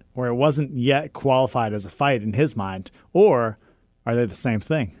hit where it wasn't yet qualified as a fight in his mind? Or are they the same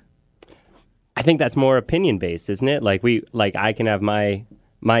thing? I think that's more opinion-based, isn't it? Like I can have my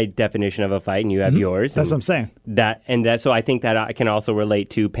definition of a fight and you have yours. That's what I'm saying. So I think that I can also relate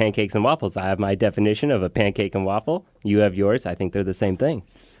to pancakes and waffles. I have my definition of a pancake and waffle. You have yours. I think they're the same thing.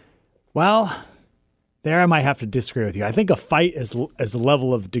 Well, there I might have to disagree with you. I think a fight is a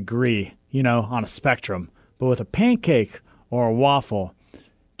level of degree, on a spectrum. But with a pancake or a waffle,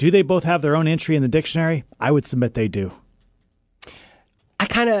 do they both have their own entry in the dictionary? I would submit they do. I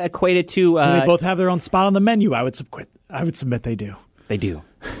kind of equate it to... do they both have their own spot on the menu? I would submit they do. They do.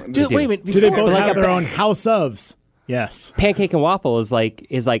 Wait a minute. Do they both have their own house ofs? Yes. Pancake and waffle is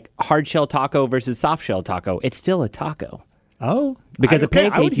like hard shell taco versus soft shell taco. It's still a taco. Oh, because a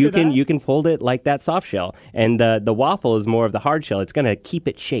pancake you can fold it like that soft shell, and the waffle is more of the hard shell. It's going to keep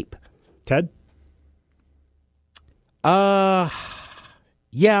its shape. Ted? Yeah,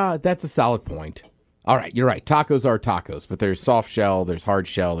 that's a solid point. All right, you're right. Tacos are tacos, but there's soft shell, there's hard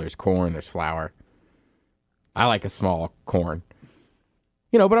shell, there's corn, there's flour. I like a small corn.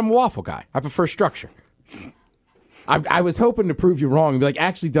 But I'm a waffle guy. I prefer structure. I was hoping to prove you wrong and be like,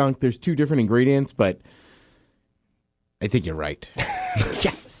 actually, Dunk, there's two different ingredients, but I think you're right.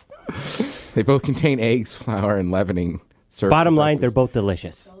 Yes. They both contain eggs, flour, and leavening. Bottom line, they're both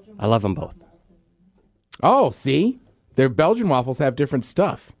delicious. I love them both. Oh, see? Their Belgian waffles have different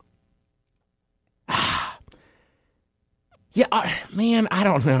stuff. Yeah, man, I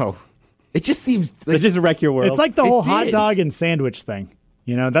don't know. It just seems... It just wreck your world. It's like the whole hot dog and sandwich thing.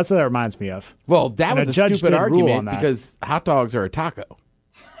 That's what that reminds me of. Well, that was a stupid argument because hot dogs are a taco.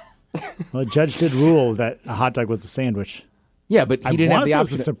 Well, a judge did rule that a hot dog was a sandwich. Yeah, but he didn't have the option. I want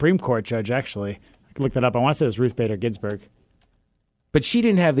to say it was a Supreme Court judge, actually. I could look that up. I want to say it was Ruth Bader Ginsburg. But she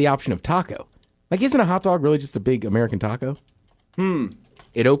didn't have the option of taco. Like, isn't a hot dog really just a big American taco?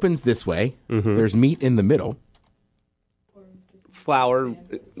 It opens this way. Mm-hmm. There's meat in the middle. Flour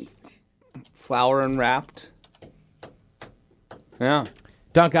and wrapped. Yeah.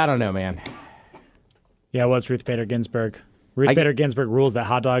 Dunk, I don't know, man. Yeah, it was Ruth Bader Ginsburg. Bader Ginsburg rules that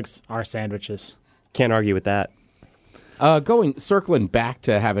hot dogs are sandwiches. Can't argue with that. Circling back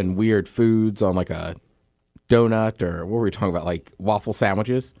to having weird foods on like a donut or what were we talking about, like waffle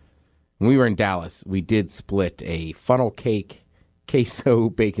sandwiches? When we were in Dallas, we did split a funnel cake, queso,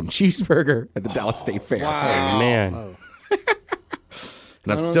 bacon cheeseburger at the Dallas State Fair. Wow. Oh, man.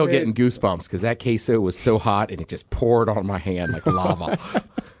 And I'm still getting goosebumps because that queso was so hot and it just poured on my hand like lava.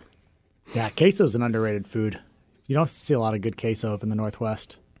 Yeah, queso's an underrated food. You don't see a lot of good queso up in the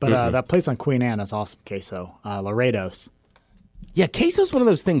Northwest. But that place on Queen Anne has awesome queso. Laredo's. Yeah, queso's one of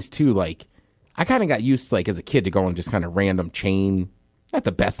those things, too. Like, I kind of got used to, like, as a kid to go on just kind of random chain, not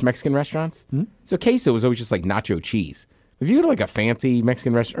the best Mexican restaurants. Mm-hmm. So queso was always just like nacho cheese. If you go to, like, a fancy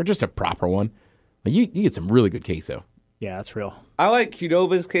Mexican restaurant or just a proper one, like, you get some really good queso. Yeah, that's real. I like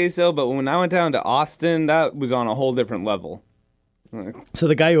Qdoba's queso, but when I went down to Austin, that was on a whole different level. So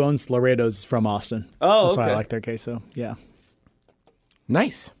the guy who owns Laredo's is from Austin. Oh, that's okay. why I like their queso. Yeah.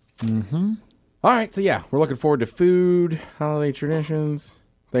 Nice. Mm-hmm. All right, so yeah, we're looking forward to food, holiday traditions.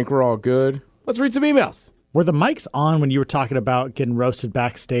 Think we're all good. Let's read some emails. Were the mics on when you were talking about getting roasted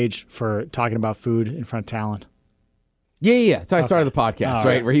backstage for talking about food in front of Talon? Yeah. That's how I started the podcast,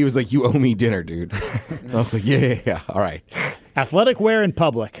 right? Where he was like, "You owe me dinner, dude." I was like, yeah. All right. Athletic wear in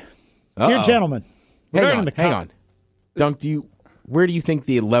public. Dear gentlemen. Hang on. Dunk, where do you think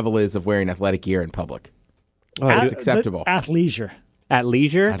the level is of wearing athletic gear in public? It's acceptable. Athleisure. At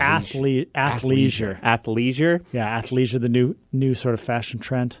leisure? Athleisure. Athleisure? Yeah, athleisure, the new sort of fashion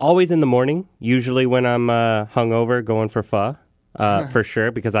trend. Always in the morning, usually when I'm hungover going for pho, for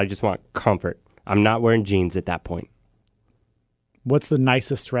sure, because I just want comfort. I'm not wearing jeans at that point. What's the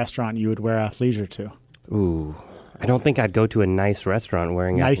nicest restaurant you would wear athleisure to? Ooh, I don't think I'd go to a nice restaurant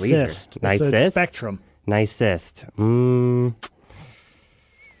wearing athleisure. Nicest? It's a spectrum. Nicest. Because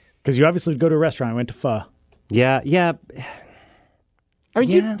you obviously would go to a restaurant and went to pho. Yeah. I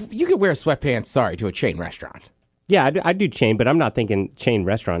mean, you could wear sweatpants, to a chain restaurant. Yeah, I do chain, but I'm not thinking chain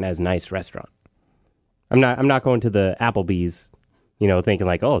restaurant as nice restaurant. I'm not going to the Applebee's, thinking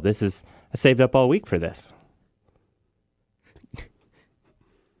like, oh, I saved up all week for this.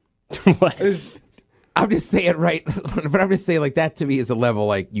 What? I'm just saying, right? But I'm just saying, like, that to me is a level,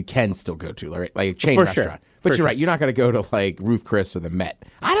 like, you can still go to, right? Like a chain restaurant. But you're right. You're not going to go to, like, Ruth Chris or the Met.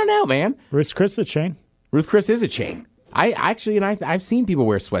 I don't know, man. Ruth Chris is a chain. Ruth Chris is a chain. I've seen people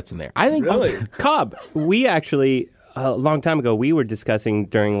wear sweats in there. I think Really? Cobb, we actually a long time ago we were discussing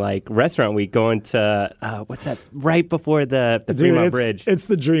during like restaurant week going to what's that right before the Fremont Bridge. It's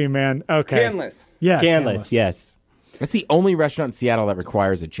the dream, man. Okay. Canless. Yeah. Canless, yes. that's the only restaurant in Seattle that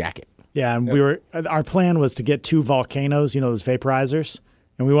requires a jacket. Yeah, and our plan was to get 2 volcanoes, those vaporizers,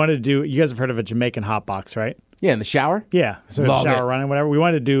 and we wanted to do. You guys have heard of a Jamaican hot box, right? Yeah, in the shower. Yeah, so Love shower it. running, whatever. We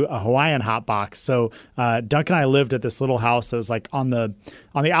wanted to do a Hawaiian hot box. So Dunk and I lived at this little house that was like on the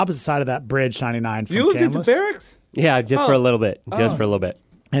opposite side of that bridge, 99 from You lived at the Kamloops. barracks? Yeah, just for a little bit. Just for a little bit.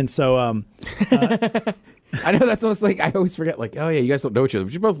 And so I know that's almost like I always forget. Like, oh yeah, you guys don't know each other,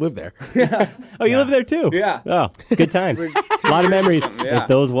 but you both live there. Oh, you live there too? Yeah. Oh, good times. A lot of memories. Yeah. If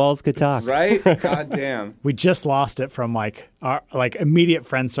those walls could talk. Right? God damn. we just lost it from like our immediate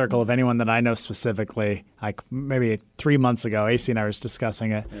friend circle of anyone that I know specifically. Like maybe 3 months ago, AC and I was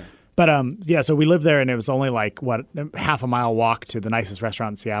discussing it. Yeah. But so we lived there, and it was only like half a mile walk to the nicest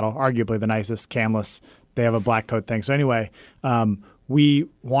restaurant in Seattle, arguably the nicest, Kamloops. They have a black coat thing. So anyway, we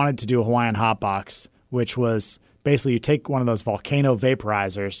wanted to do a Hawaiian hot box, which was basically you take one of those volcano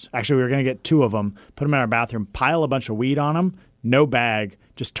vaporizers. Actually, we were going to get 2 of them, put them in our bathroom, pile a bunch of weed on them, no bag,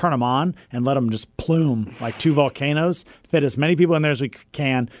 just turn them on and let them just plume like 2 volcanoes, fit as many people in there as we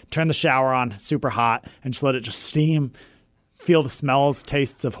can, turn the shower on super hot, and just let it just steam, feel the smells,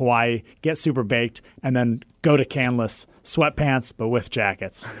 tastes of Hawaii, get super baked, and then go to Canless, sweatpants, but with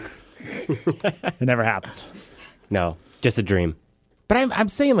jackets. It never happened. No, just a dream. But I'm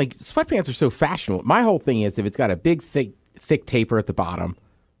saying like sweatpants are so fashionable. My whole thing is if it's got a big thick taper at the bottom,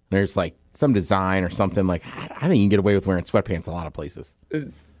 there's like some design or something. Like I think you can get away with wearing sweatpants a lot of places.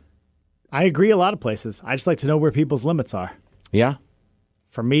 I agree a lot of places. I just like to know where people's limits are. Yeah.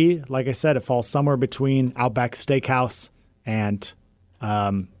 For me, like I said, it falls somewhere between Outback Steakhouse and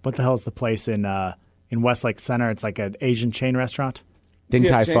what the hell is the place in Westlake Center? It's like an Asian chain restaurant. Din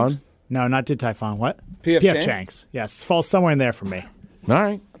Tai Chang's? Fun. No, not Din Tai Fung. What? P.F. Chang's? Chang's. Yes, falls somewhere in there for me. All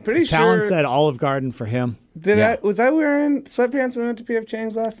right. Pretty Talon sure. said Olive Garden for him. Was I wearing sweatpants when we went to P.F.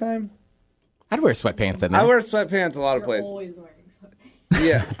 Chang's last time? I'd wear sweatpants in there. I wear sweatpants a lot of places. Always wearing sweatpants.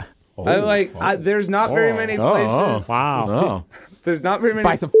 Yeah. There's not very many places. Wow. Oh. There's not very many.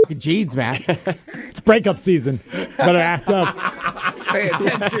 Buy some fucking jeans, man. It's breakup season. Better act up. Pay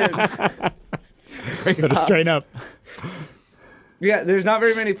attention. Better straighten up. Yeah, there's not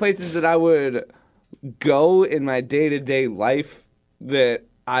very many places that I would go in my day-to-day life that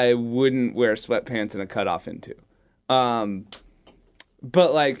I wouldn't wear sweatpants and a cutoff into.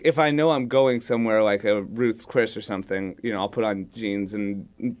 But like if I know I'm going somewhere like a Ruth's Chris or something, I'll put on jeans and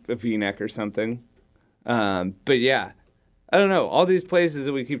a V-neck or something. But yeah, I don't know. All these places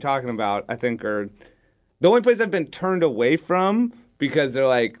that we keep talking about, I think are the only place I've been turned away from because they're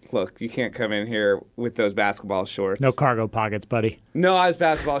like, look, you can't come in here with those basketball shorts. No cargo pockets, buddy. No, I was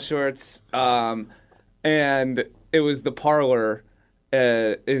basketball shorts. And it was the Parlor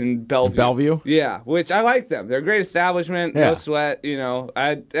in Bellevue. Bellevue? Yeah, which I like them. They're a great establishment. Yeah. No sweat,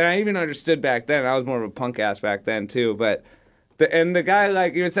 I even understood back then. I was more of a punk ass back then too. But the guy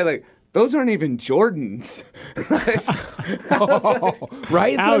like even said like, those aren't even Jordans. Right? That's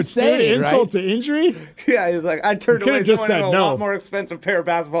what I'm Ouch, saying, dude, insult right? to injury? Yeah, he's like, I turned could've away just someone in said a no. lot more expensive pair of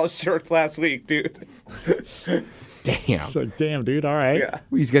basketball shorts last week, dude. Damn. So damn, dude. All right. Yeah.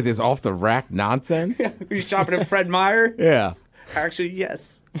 We just get this off the rack nonsense. Were you shopping at Fred Meyer? Yeah. Actually,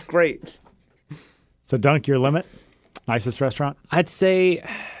 yes. It's great. So Dunk, your limit? Nicest restaurant? I'd say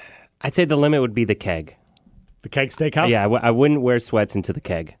the limit would be the keg. The Keg Steakhouse? Yeah, I wouldn't wear sweats into the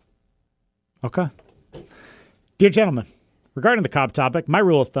keg. Okay. Dear gentlemen, regarding the Cobb topic, my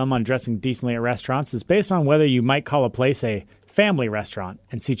rule of thumb on dressing decently at restaurants is based on whether you might call a place a family restaurant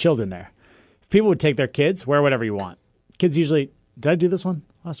and see children there. If people would take their kids, wear whatever you want. Kids usually... Did I do this one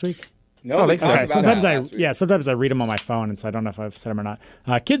last week? No, I we think so. talked Okay, about sometimes that last week. sometimes I read them on my phone, and so I don't know if I've said them or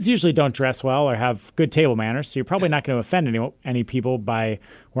not. Kids usually don't dress well or have good table manners, so you're probably not going to offend any people by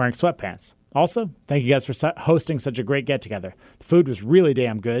wearing sweatpants. Also, thank you guys for hosting such a great get-together. The food was really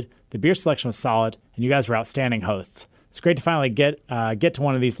damn good, the beer selection was solid, and you guys were outstanding hosts. It's great to finally get to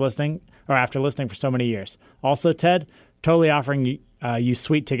one of these after listening for so many years. Also, Ted, totally offering you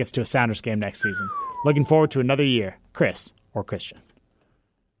sweet tickets to a Sounders game next season. Looking forward to another year. Chris or Christian.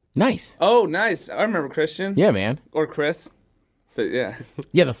 Nice. Oh, nice. I remember Christian. Yeah, man. Or Chris. But yeah.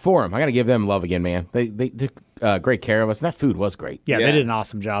 Yeah, the Forum. I got to give them love again, man. They took great care of us, and that food was great. Yeah, Yeah. they did an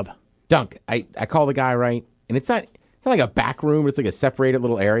awesome job. Dunk, I call the guy, right? And it's not like a back room, it's like a separated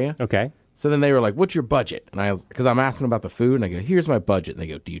little area. Okay. So then they were like, what's your budget? And because I'm asking about the food, and I go, here's my budget. And they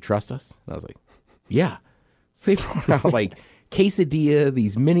go, do you trust us? And I was like, yeah. So they brought out like quesadilla,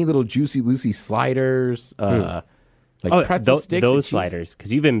 these mini little Juicy Lucy sliders, like pretzel sticks. Those sliders,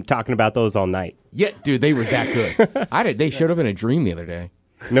 because you've been talking about those all night. Yeah, dude, they were that good. They showed up in a dream the other day.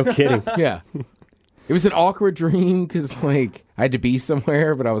 No kidding. Yeah. It was an awkward dream because, like, I had to be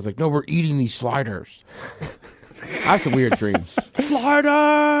somewhere, but I was like, no, we're eating these sliders. I have some weird dreams. Sliders!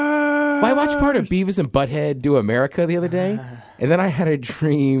 Well, I watched part of Beavis and Butthead Do America the other day, and then I had a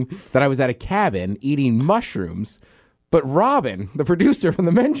dream that I was at a cabin eating mushrooms, but Robin, the producer from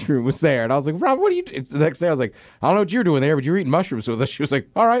the men's room, was there. And I was like, Rob, what are you doing? The next day, I was like, I don't know what you're doing there, but you're eating mushrooms with us. She was like,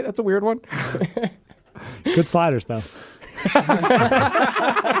 all right, that's a weird one. Good sliders, though.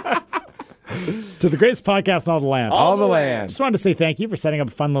 To the greatest podcast in all the land. All the land. Just wanted to say thank you for setting up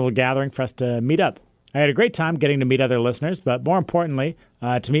a fun little gathering for us to meet up. I had a great time getting to meet other listeners, but more importantly,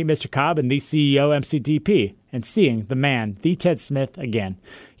 to meet Mr. Cobb and the CEO MCDP and seeing the man, the Ted Smith, again.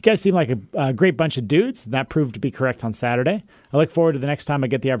 You guys seem like a great bunch of dudes, and that proved to be correct on Saturday. I look forward to the next time I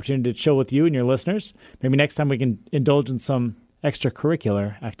get the opportunity to chill with you and your listeners. Maybe next time we can indulge in some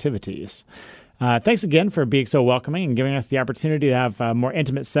extracurricular activities. Thanks again for being so welcoming and giving us the opportunity to have a more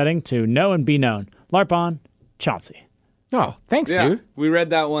intimate setting to know and be known. Larpon, Chauncey. Oh, thanks, dude. We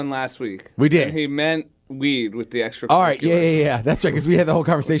read that one last week. We did. And he meant weed with the extracurriculars. All right, yeah. That's right, because we had the whole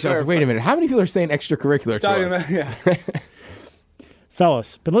conversation. I was like, wait a minute. How many people are saying extracurricular to us? Yeah.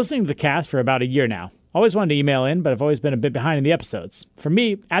 Fellas, been listening to the cast for about a year now. Always wanted to email in, but I've always been a bit behind in the episodes. For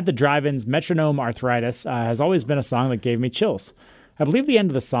me, At the Drive-In's Metronome Arthritis has always been a song that gave me chills. I believe the end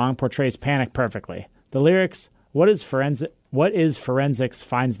of the song portrays panic perfectly. The lyrics, what is forensics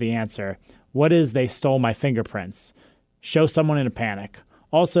finds the answer. What is they stole my fingerprints? Show someone in a panic.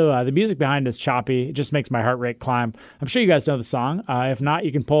 Also, the music behind is choppy. It just makes my heart rate climb. I'm sure you guys know the song. If not,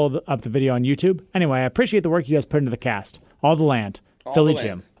 you can pull up the video on YouTube. Anyway, I appreciate the work you guys put into the cast. All the land. Philly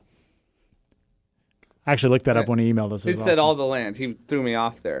Jim. I actually looked that up when he emailed us. He said all the land. He threw me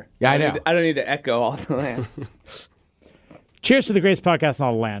off there. Yeah, I know. I don't need to echo all the land. Cheers to the greatest podcast in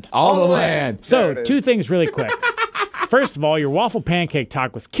all the land. All the land. So, two things really quick. First of all, your waffle pancake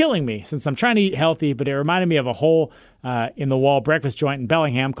talk was killing me since I'm trying to eat healthy, but it reminded me of a hole in the wall breakfast joint in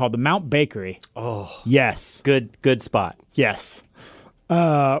Bellingham called the Mount Bakery. Oh. Yes. Good spot. Yes.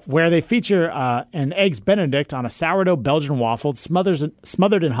 Where they feature an Eggs Benedict on a sourdough Belgian waffle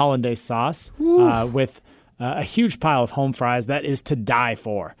smothered in hollandaise sauce with a huge pile of home fries that is to die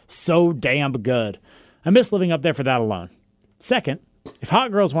for. So damn good. I miss living up there for that alone. Second, if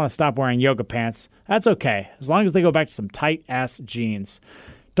hot girls want to stop wearing yoga pants, that's okay, as long as they go back to some tight-ass jeans.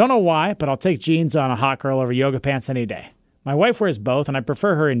 Don't know why, but I'll take jeans on a hot girl over yoga pants any day. My wife wears both, and I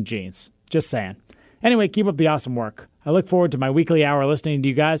prefer her in jeans. Just saying. Anyway, keep up the awesome work. I look forward to my weekly hour listening to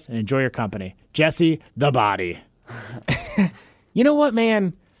you guys and enjoy your company. Jesse, the body. You know what,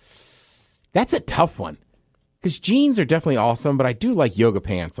 man? That's a tough one. Because jeans are definitely awesome, but I do like yoga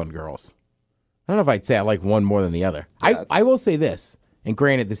pants on girls. I don't know if I'd say I like one more than the other. Yeah. I will say this, and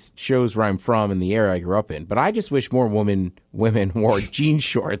granted, this shows where I'm from and the area I grew up in, but I just wish more women wore jean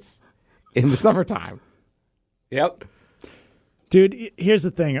shorts in the summertime. Yep. Dude, here's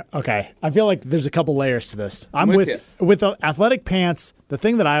the thing. Okay, I feel like there's a couple layers to this. I'm with athletic pants. The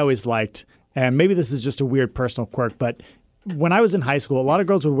thing that I always liked, and maybe this is just a weird personal quirk, but when I was in high school, a lot of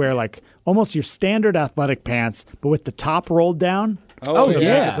girls would wear like almost your standard athletic pants, but with the top rolled down. Oh,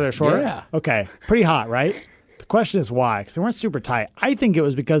 yeah. So they're shorter? Yeah. Okay, pretty hot, right? The question is why? Because they weren't super tight. I think it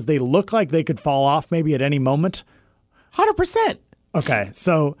was because they looked like they could fall off maybe at any moment. 100%. Okay,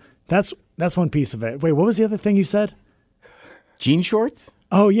 so that's one piece of it. Wait, what was the other thing you said? Jean shorts?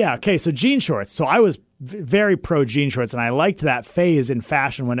 Oh, yeah. Okay, so jean shorts. So I was very pro jean shorts, and I liked that phase in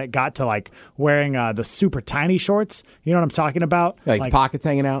fashion when it got to like wearing the super tiny shorts. You know what I'm talking about? Like pockets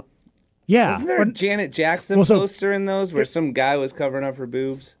hanging out? Yeah. Wasn't there a Janet Jackson poster in those where some guy was covering up her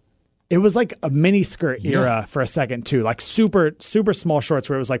boobs? It was like a mini skirt era for a second too, like super small shorts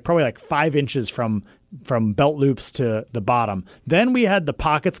where it was like probably like 5 inches from belt loops to the bottom. Then we had the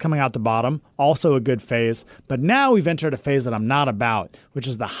pockets coming out the bottom, also a good phase. But now we've entered a phase that I'm not about, which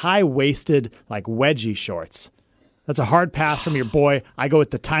is the high-waisted like wedgie shorts. That's a hard pass from your boy. I go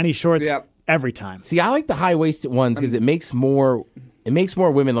with the tiny shorts every time. See, I like the high-waisted ones because it makes more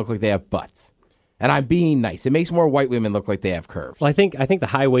women look like they have butts. And I'm being nice. It makes more white women look like they have curves. Well, I think the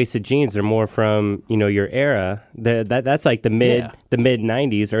high-waisted jeans are more from your era. That's like the mid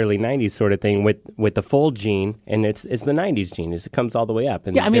 '90s, early '90s sort of thing with the full jean, and it's the '90s jean. It comes all the way up,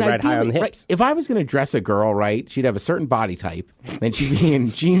 and they ride high on the hips. Right, if I was going to dress a girl right, she'd have a certain body type, then she'd be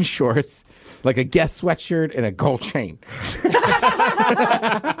in jean shorts, like a Guess sweatshirt, and a gold chain.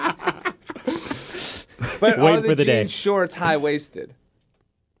 But Wait are for the jean day. shorts high-waisted?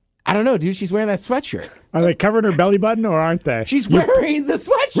 I don't know, dude. She's wearing that sweatshirt. Are they covering her belly button or aren't they? She's wearing the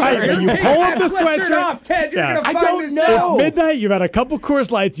sweatshirt. Right, but you pull up the Sweatshirt sweatshirt. off, Ted. You're Yeah. gonna I find don't this know. out. It's midnight. You've had a couple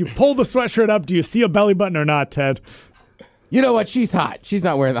Coors Lights. You pull the sweatshirt up. Do you see a belly button or not, Ted? You know what? She's hot. She's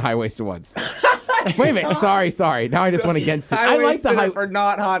not wearing the high-waisted ones. Wait a minute. Sorry. Now I just went against it. I like the high. For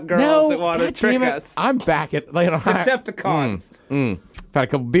not hot girls No, that want to God trick damn it. us. I'm back at Decepticons. I've had a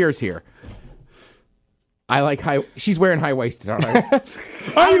couple beers here. I like high. She's wearing high-waisted. All right.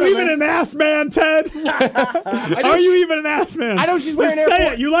 Are you even an ass man, Ted? Are you even an ass man? I know she's wearing Just Air say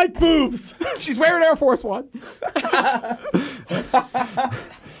Force. it. You like boobs. She's wearing Air Force Ones.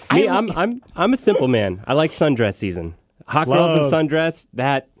 Me, I'm a simple man. I like sundress season. Hot girls in Love. sundress.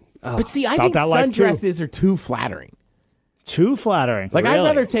 That. Oh, But see, I Felt think that life, too. sundresses are too flattering. Too flattering. Like, I'd Really?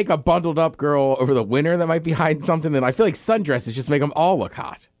 rather take a bundled up girl over the winter that might be hiding something than I feel like sundresses just make them all look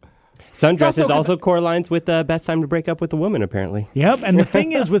hot. sundresses 'cause- also correlines with the best time to break up with a woman. Apparently. Yep. And the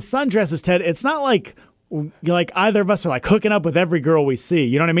thing is with sundresses, Ted, it's not like either of us are like hooking up with every girl we see.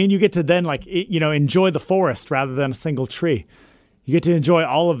 You know what I mean? You get to then enjoy the forest rather than a single tree. You get to enjoy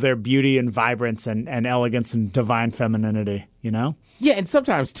all of their beauty and vibrance and elegance and divine femininity, you know? Yeah, and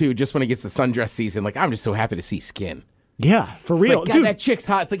sometimes, too, just when it gets to sundress season, like, I'm just so happy to see skin. Yeah, for It's real. like, God, Dude, that chick's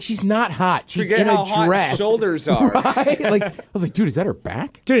hot. It's like, she's not hot. She's Forget in how a hot dress. shoulders are. Right? Like, I was like, dude, is that her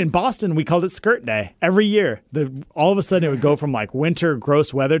back? in Boston, we called it skirt day every year. All of a sudden, it would go from like winter,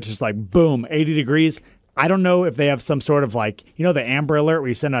 gross weather to just like boom, 80 degrees. I don't know if they have some sort of like, the Amber Alert where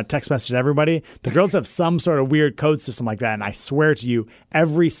you send a text message to everybody. The girls have some sort of weird code system like that. And I swear to you,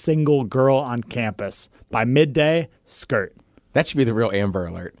 every single girl on campus by midday, skirt. That should be the real Amber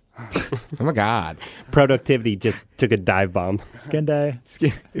Alert. Oh, my God. Productivity just took a dive bomb. Skin day.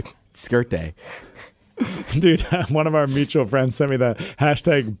 Skirt day. Dude, one of our mutual friends sent me the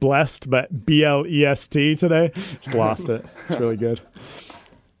hashtag blessed, but BLEST today. Just lost it. It's really good.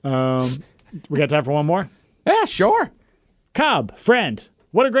 We got time for one more? Yeah, sure. Cobb, friend,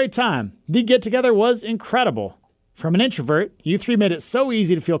 what a great time. The get-together was incredible. From an introvert, you three made it so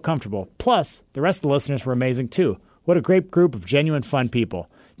easy to feel comfortable. Plus, the rest of the listeners were amazing too. What a great group of genuine fun people.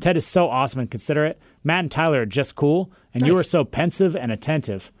 Ted is so awesome and considerate. Matt and Tyler are just cool. And you are so pensive and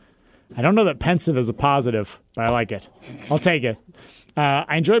attentive. I don't know that pensive is a positive, but I like it. I'll take it.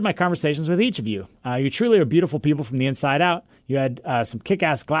 I enjoyed my conversations with each of you. You truly are beautiful people from the inside out. You had some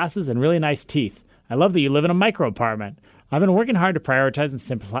kick-ass glasses and really nice teeth. I love that you live in a micro apartment. I've been working hard to prioritize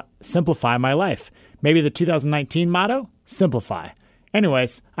and simplify my life. Maybe the 2019 motto? Simplify.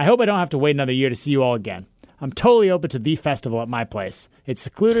 Anyways, I hope I don't have to wait another year to see you all again. I'm totally open to the festival at my place. It's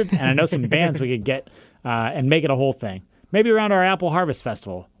secluded, and I know some bands we could get and make it a whole thing. Maybe around our Apple Harvest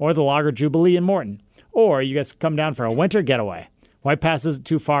Festival, or the Lager Jubilee in Morton. Or you guys can come down for a winter getaway. White Pass isn't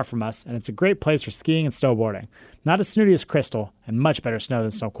too far from us, and it's a great place for skiing and snowboarding. Not as snooty as Crystal, and much better snow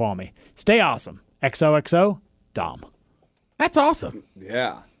than Snoqualmie. Stay awesome. XOXO, Dom. That's awesome.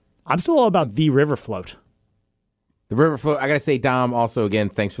 Yeah. I'm still all about the river float. The river float. I gotta say, Dom. Also, again,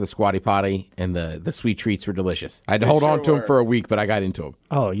 thanks for the squatty potty and the sweet treats were delicious. I had to hold on to them for a week, but I got into them.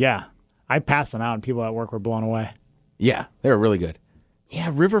 Oh, yeah. I passed them out, and people at work were blown away. Yeah, they were really good. Yeah,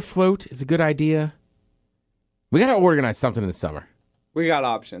 river float is a good idea. We gotta organize something in the summer. We got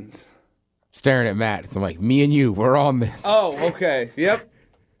options. Staring at Matt, so I'm like, me and you, we're on this. Oh, okay. Yep.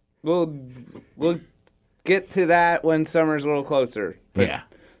 We'll get to that when summer's a little closer. Yeah,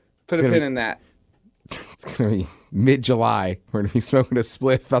 Put a gonna pin be- in that. it's gonna be mid-July. We're gonna be smoking a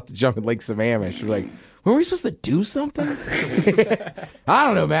spliff about to jump in Lake Sammamish. We're like, were we supposed to do something? I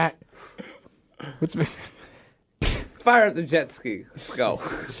don't know, Matt. Fire up the jet ski. Let's go.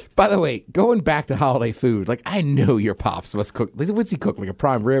 By the way, going back to holiday food, like I know your pops must cook. What's he cook? Like a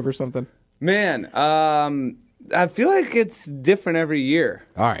prime rib or something? Man, I feel like it's different every year.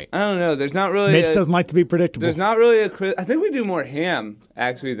 All right. I don't know. There's not really. Mitch doesn't like to be predictable. There's not really I think we do more ham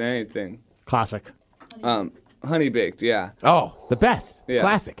actually than anything. Classic. Honey baked, yeah, Oh, the best. Yeah.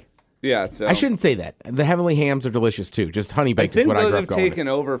 Classic. yeah. So I shouldn't say that. The heavenly hams are delicious too. Just honey I baked is think what I those grew up have going with. taken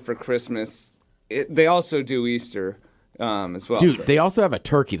over for Christmas. They also do Easter as well. Dude, they also have a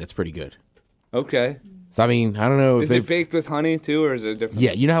turkey that's pretty good. Okay. So I mean, I don't know if Is they've. it baked with honey too, or is it different?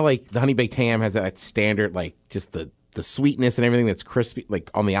 Yeah, you know how like the honey baked ham has that standard like just the sweetness and everything that's crispy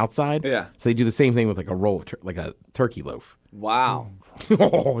like on the outside. Yeah. So they do the same thing with like a roll, like a turkey loaf. Wow.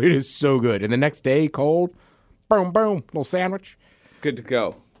 Oh, it is so good. And the next day, cold, boom, boom, little sandwich. Good to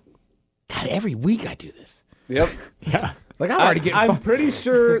go. God, every week I do this. Yep. Yeah. Like I'm already getting. I'm pretty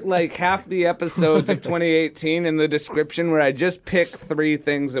sure like half the episodes of 2018 in the description where I just pick 3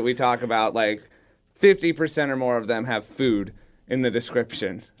 things that we talk about, like 50% or more of them have food in the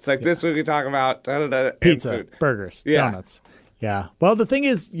description. It's like this week we talk about Pizza, and food. burgers, Yeah. donuts. Yeah. Well, the thing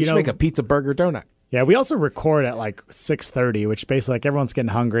is, You should make a pizza burger donut. yeah, we also record at like 6:30, which basically like everyone's getting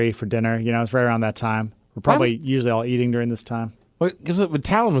hungry for dinner. It's right around that time. We're probably usually all eating during this time. Well, because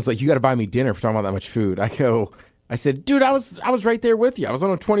Talon was like, "You got to buy me dinner for talking about that much food." I said, "Dude, I was right there with you. I was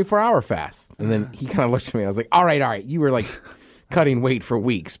on a 24-hour fast." And then he kind of looked at me. I was like, "All right, you were like cutting weight for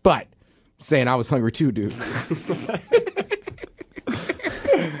weeks, but saying I was hungry too, dude."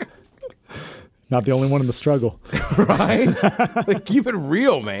 Not the only one in the struggle. Right? Like, keep it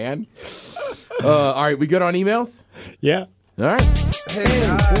real, man. All right, we good on emails? Yeah. All right. Hey,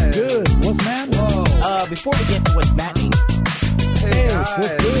 what's good? What's mad? Whoa. Before we get to what's maddening, Hey,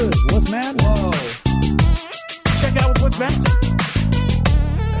 what's good? What's mad? Whoa. Check out what's happening.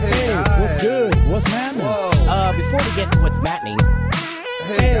 Hey, what's good? What's mad? Whoa. before we get to what's maddening,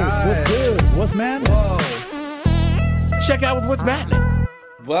 Hey, what's good? What's mad? Whoa. Check out what's happening.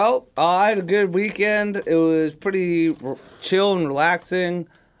 Well, I had a good weekend. It was pretty chill and relaxing.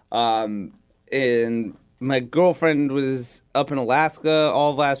 And my girlfriend was up in Alaska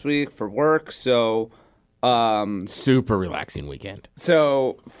all of last week for work, so Super relaxing weekend.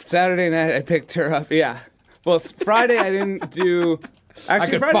 so Saturday night I picked her up. Yeah. Well, Friday I didn't do. Actually, I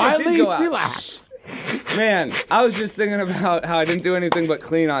could Friday I finally did go out. relax. Man, I was just thinking about how I didn't do anything but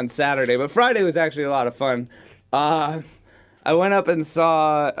clean on Saturday, but Friday was actually a lot of fun. I went up and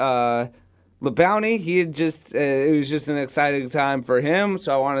saw LeBounty. He had just, it was just an exciting time for him,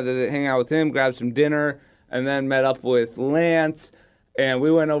 so I wanted to hang out with him, grab some dinner, and then met up with Lance, and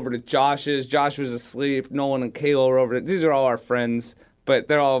we went over to Josh's. Josh was asleep. Nolan and Kayla were over. These are all our friends, but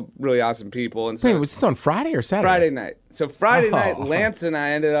they're all really awesome people. And so Wait, was this on Friday or Saturday? Friday night. So Friday Oh. night, Lance and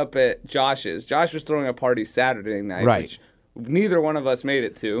I ended up at Josh's. Josh was throwing a party Saturday night, Right. which neither one of us made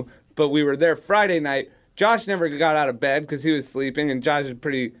it to, but we were there Friday night. Josh never got out of bed because he was sleeping, and Josh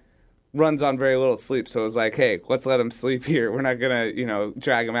runs on very little sleep. So it was like, hey, let's let him sleep here. We're not going to,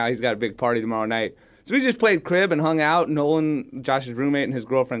 drag him out. He's got a big party tomorrow night. So we just played crib and hung out. Nolan, Josh's roommate, and his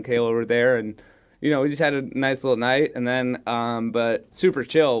girlfriend Kayla were there, and we just had a nice little night. And then, but super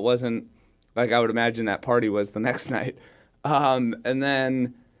chill. It wasn't like I would imagine that party was the next night. And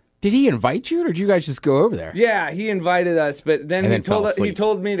then, Did he invite you, or did you guys just go over there? yeah, he invited us, but then, And then fell he asleep.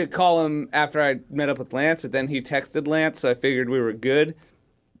 told me to call him after I met up with Lance. But then he texted Lance, so I figured we were good.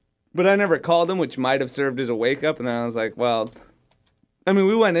 But I never called him, which might have served as a wake up. And then I was like, well. I mean,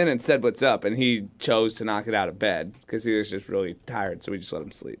 we went in and said what's up, and he chose to knock it out of bed because he was just really tired, so we just let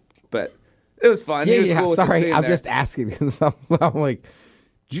him sleep. But it was fun. He was cool with us Sorry, being I'm there. just asking because I'm like,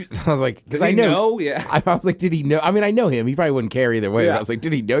 I was like, because Does I he know? Yeah. I was like, did he know? I mean, I know him. He probably wouldn't care either way. Yeah. But I was like,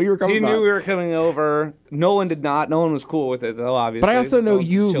 did he know you were coming? He by? knew we were coming over. Nolan did not. Nolan was cool with it, though, obviously. But I also know Nolan's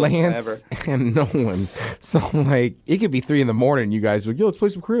the you, chillest guy Lance, and Nolan. So I'm like, it could be 3 a.m. You guys were like, yo, let's play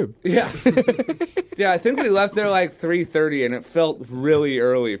some crib. Yeah. Yeah, I think we left there like 3:30, and it felt really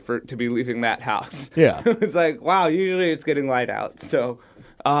early to be leaving that house. Yeah. It was like, wow, usually it's getting light out. So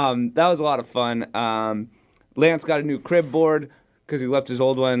that was a lot of fun. Lance got a new crib board because he left his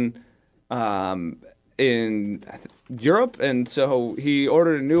old one in Europe, and so he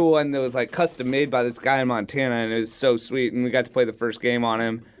ordered a new one that was like custom made by this guy in Montana, and it was so sweet. And we got to play the first game on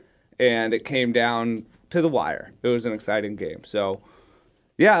him, and it came down to the wire. It was an exciting game. So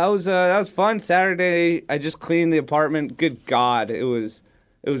yeah, that was fun. Saturday, I just cleaned the apartment. Good God, it was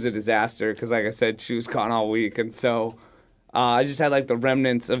a disaster because, like I said, she was gone all week, and so I just had like the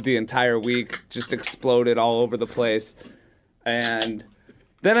remnants of the entire week just exploded all over the place, and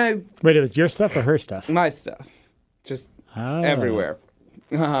then Wait, it was your stuff or her stuff? my stuff just everywhere.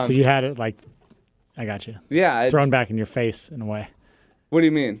 So you had it like, I got you. Yeah, Thrown back in your face in a way. What do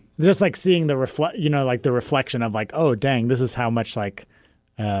you mean? Just like seeing the like the reflection of like, oh dang, this is how much like,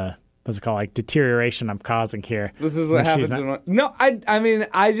 what's it called, like deterioration I'm causing here. This is what when happens. she's not- No, I mean,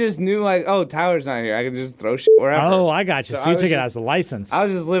 I just knew like, oh, Tyler's not here. I can just throw shit wherever. Oh, I got you. So So, I you was took it just- as a license. I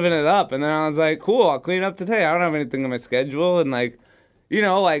was just living it up, and then I was like, cool, I'll clean up today. I don't have anything on my schedule, and like,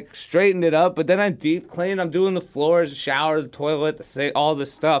 like straightened it up. But then I deep cleaned. I'm doing the floors, the shower, the toilet, the sink, all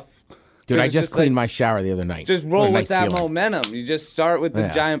this stuff. Dude, I It's just cleaned like, my shower the other night. just What roll a with nice that feeling. momentum. You just start with the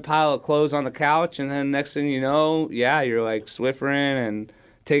Yeah. giant pile of clothes on the couch, and then next thing you know, you're like Swiffering and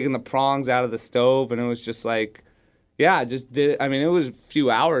taking the prongs out of the stove, and it was just like, yeah, I just did it. I mean, it was a few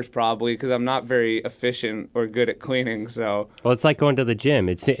hours probably because I'm not very efficient or good at cleaning, so. well, it's like going to the gym.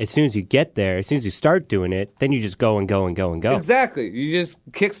 It's as soon as you get there, as soon as you start doing it, then you just go and go and go and go. Exactly. You just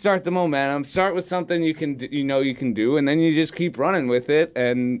kickstart the momentum. Start with something you can, you can do, and then you just keep running with it.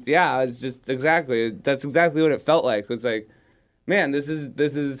 And yeah, it's just that's exactly what it felt like. It was like, man, this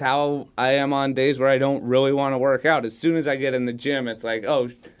is how I am on days where I don't really want to work out. As soon as I get in the gym, it's like, oh,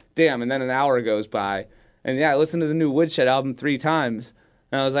 damn, and then an hour goes by, And yeah, I listened to the new Woodshed album 3 times.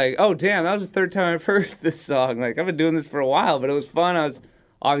 And I was like, oh, damn, that was the 3rd time I've heard this song. Like, I've been doing this for a while, but it was fun. I was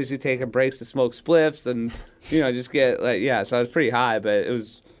obviously taking breaks to smoke spliffs and, just get, like, yeah, so I was pretty high, but it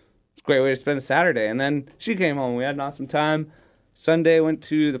was a great way to spend a Saturday. And then she came home. We had an awesome time. Sunday, went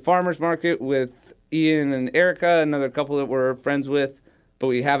to the farmer's market with Ian and Erica, another couple that we're friends with, but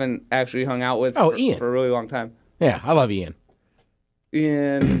we haven't actually hung out with Ian. for a really long time. Yeah, I love Ian.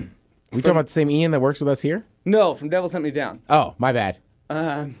 Ian. We talking about the same Ian that works with us here? No, from Devil Sent Me Down. Oh, my bad.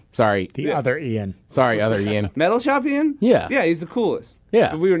 Sorry. The other Ian. Sorry, other Ian. Metal Shop Ian? Yeah. Yeah, he's the coolest.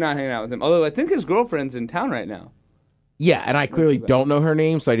 Yeah. But we were not hanging out with him. Although I think his girlfriend's in town right now. Yeah, and I clearly don't know her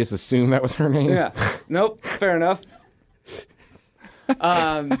name, so I just assumed that was her name. Yeah. Nope. Fair enough.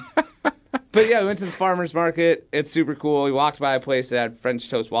 But yeah, we went to the farmer's market. It's super cool. We walked by a place that had French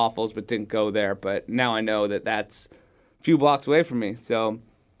toast waffles, but didn't go there. But now I know that that's a few blocks away from me. So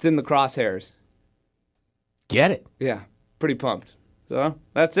it's in the crosshairs. Get it. Yeah. Pretty pumped. So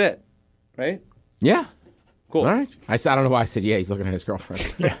that's it. Right? Yeah. Cool. All right. I don't know why I said, yeah, he's looking at his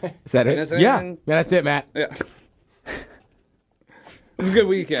girlfriend. Yeah. Is that it? Miss Yeah. anything? Yeah, that's it, Matt. Yeah. It's a good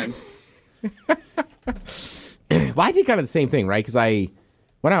weekend. Well, I did kind of the same thing, right? Because I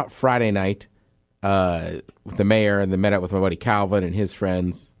went out Friday night with the mayor and then met up with my buddy Calvin and his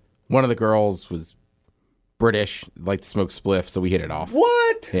friends. One of the girls was British, liked to smoke spliff, so we hit it off.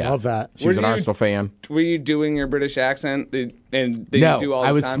 What? Yeah. Love that. She was an Arsenal fan. Were you doing your British accent? And did No, you do all the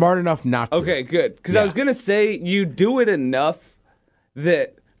I was time? smart enough not to. Okay, good. Because Yeah. I was going to say you do it enough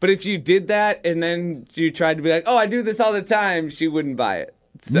that, but if you did that and then you tried to be like, oh, I do this all the time, she wouldn't buy it.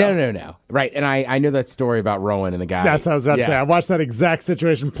 So. No. Right, and I know that story about Rowan and the guy. That's what I was about to Yeah. say. I watched that exact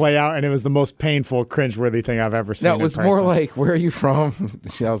situation play out, and it was the most painful, cringeworthy thing I've ever seen. No, it was in more person. like, where are you from?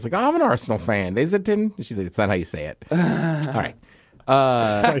 I was like, oh, I'm an Arsenal fan. Is it? She's like, it's not how you say it. All right.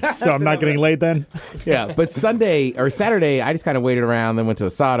 It's like, so I'm not getting laid then? Yeah, but Saturday, I just kind of waited around, then went to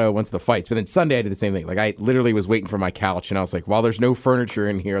Asado, went to the fights. But then Sunday, I did the same thing. Like, I literally was waiting for my couch, and I was like, while there's no furniture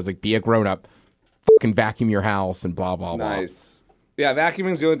in here, I was like, be a grown-up, fucking vacuum your house, and blah, blah, blah. Nice. Yeah,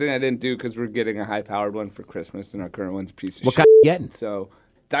 vacuuming's the only thing I didn't do because we're getting a high-powered one for Christmas, and our current one's a piece of What shit. kind you getting? So,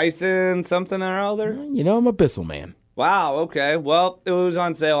 Dyson something or other? You know, I'm a Bissell man. Wow, okay. Well, it was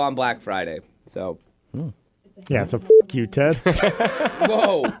on sale on Black Friday, so... Yeah, so you, Ted.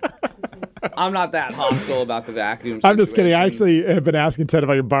 Whoa. I'm not that hostile about the vacuum I'm just kidding. I situation. actually have been asking Ted if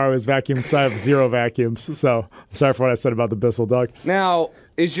I can borrow his vacuum because I have 0 vacuums. So I'm sorry for what I said about the Bissell dog. Now,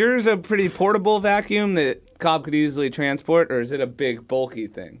 is yours a pretty portable vacuum that Cobb could easily transport, or is it a big, bulky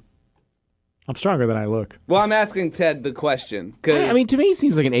thing? I'm stronger than I look. Well, I'm asking Ted the question. 'Cause, I mean, to me, he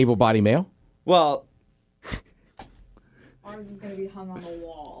seems like an able-bodied male. well, Ours is going to be hung on the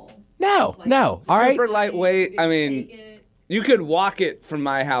wall. No. All right. super lightweight. I mean, Take it. you could walk it from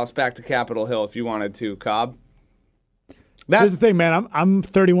my house back to Capitol Hill if you wanted to, Cobb. Here's the thing, man. I'm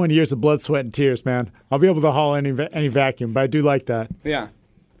 31 years of blood, sweat, and tears, man. I'll be able to haul any vacuum, but I do like that. Yeah.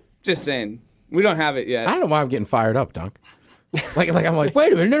 Just saying. We don't have it yet. I don't know why I'm getting fired up, Dunk. Like I'm like,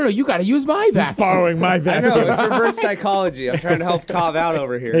 wait a minute, no, you got to use my vacuum. Borrowing my I vacuum. know, it's reverse psychology. I'm trying to help Cobb out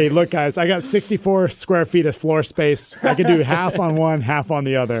over here. Hey, look, guys, I got 64 square feet of floor space. I can do half on one, half on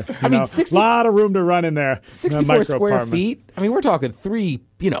the other. You mean, know? 60 lot of room to run in there. 64 square feet. I mean, we're talking three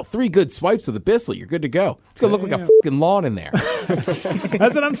good swipes with a Bissell. You're good to go. It's gonna look like a fucking lawn in there.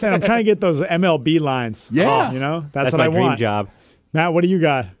 That's what I'm saying. I'm trying to get those MLB lines. Yeah. You know, That's what my I dream want. job. Matt, what do you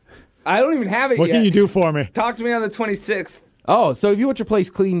got? I don't even have it What yet. can you do for me? Talk to me on the 26th. Oh, so if you want your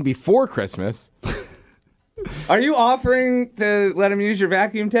place clean before Christmas, Are you offering to let him use your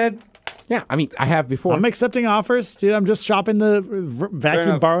vacuum, Ted? yeah, I mean, I have before. I'm accepting offers, dude. I'm just shopping the vacuum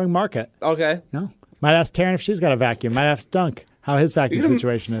enough. borrowing market. Okay. No, might ask Taryn if she's got a vacuum. Might ask Dunk how his vacuum You gonna-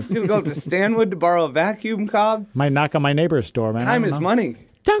 situation is. You gonna go up to Stanwood to borrow a vacuum, Cobb? Might knock on my neighbor's door, man. I Time don't is know. money.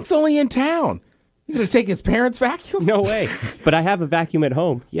 Dunk's only in town. You gonna take his parents' vacuum? No way. But I have a vacuum at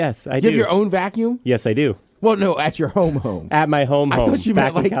home. Yes, I You do. have your own vacuum? Yes, I do. Well, no, at your home. At my home. I thought you back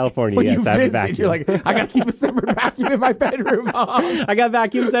meant like in California. when Yes, you I have a visit, vacuum. you're like, I gotta keep a separate vacuum in my bedroom. Mom. I got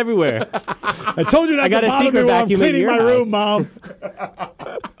vacuums everywhere. I told you not I to got a bother me secret while I'm vacuum in cleaning your my house. room, Mom.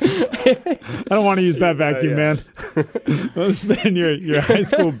 I don't want to use that vacuum, man. It's been in your high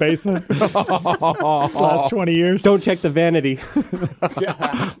school basement last 20 years. Don't check the vanity.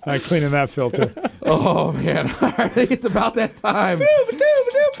 I'm cleaning that filter. Oh man, I think it's about that time.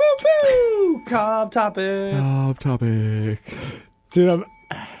 Cobb topic. Top topic. Dude, all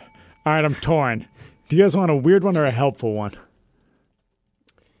right, I'm torn. Do you guys want a weird one or a helpful one?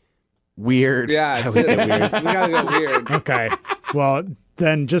 Weird. Yeah, it's, we gotta go weird. Okay. Well,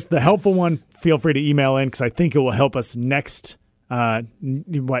 then just the helpful one, feel free to email in because I think it will help us next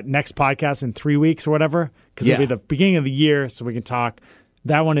next podcast in 3 weeks or whatever, because it'll be the beginning of the year, so we can talk.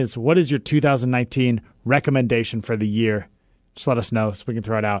 That one is, what is your 2019 recommendation for the year? Just let us know so we can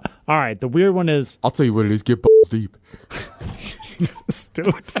throw it out. All right, the weird one is... I'll tell you what it is. Get balls deep.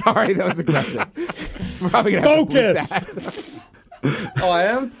 Dude. Sorry, that was aggressive. We're probably gonna have to bleep that. Oh, I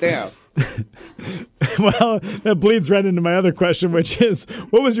am? Damn. Well, that bleeds right into my other question, which is,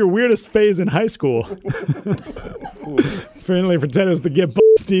 what was your weirdest phase in high school? Apparently for Ted, it was the get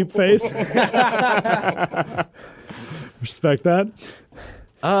balls deep phase. Respect that.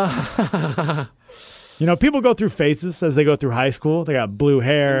 You know, people go through phases as they go through high school. They got blue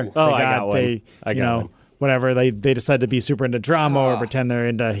hair. Oh, I got one. Whatever. They decide to be super into drama or pretend they're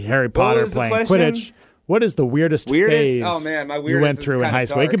into Harry Potter playing Quidditch. What is the weirdest phase Oh, man, my weirdest you went through in high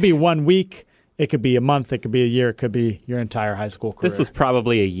school? It could be 1 week. It could be a month. It could be a year. It could be your entire high school career. This was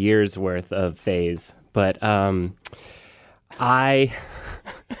probably a year's worth of phase, but I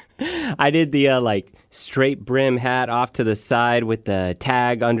did the straight brim hat off to the side with the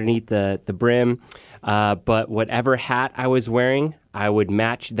tag underneath the brim. But whatever hat I was wearing, I would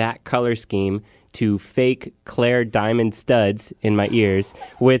match that color scheme to fake Claire diamond studs in my ears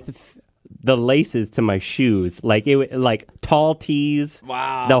with the laces to my shoes, like tall tees.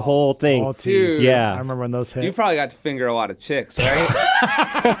 Wow, the whole thing. Tall tees. Dude. Yeah, I remember when those hit. You probably got to finger a lot of chicks, right?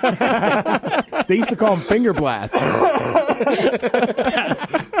 They used to call them finger blasts.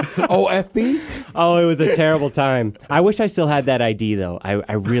 OFB? Oh, it was a terrible time. I wish I still had that ID though.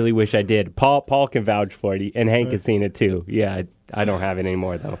 I really wish I did. Paul can vouch for it, and Hank has seen it too. Yeah, I don't have it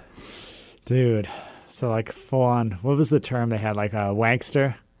anymore though. Dude, so like full on. What was the term they had? Like a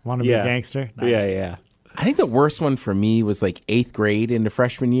wankster. Want to be a gangster? Nice. Yeah. I think the worst one for me was like 8th grade into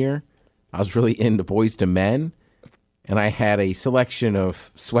freshman year. I was really into Boys to Men, and I had a selection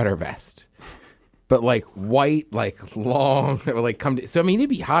of sweater vest, but like white, like long, that would like come to. So I mean,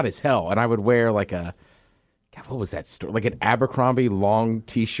 it'd be hot as hell, and I would wear like what was that store? Like an Abercrombie long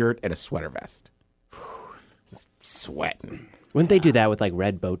T-shirt and a sweater vest. Just sweating. Wouldn't they do that with like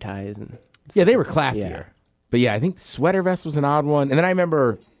red bow ties and? Yeah, they were classier. Yeah. But yeah, I think sweater vest was an odd one. And then I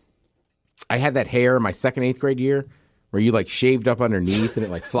remember I had that hair in my 2nd, 8th grade year where you like shaved up underneath and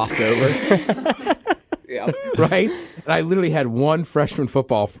it like flopped over. Yeah. Right? And I literally had 2 freshman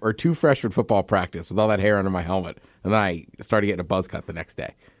football practice with all that hair under my helmet. And then I started getting a buzz cut the next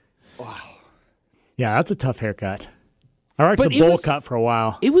day. Wow. Yeah, that's a tough haircut. I rocked the bowl cut for a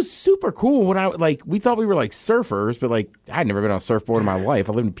while. It was super cool when we thought we were like surfers, but like I'd never been on a surfboard in my life.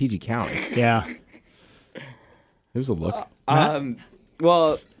 I lived in PG County. Yeah. It was a look.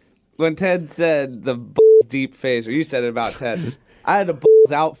 Well, when Ted said the balls deep phase, or you said it about Ted, I had a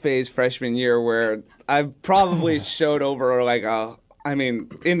balls out phase freshman year where I probably showed over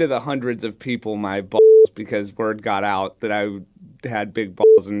into the hundreds of people my balls because word got out that I had big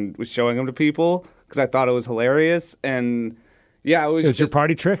balls and was showing them to people because I thought it was hilarious. And yeah, it was your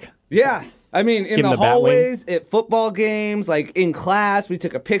party trick? Yeah. I mean, in the the hallways, at football games, like in class, we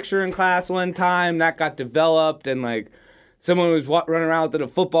took a picture in class one time. That got developed, and like someone was running around at a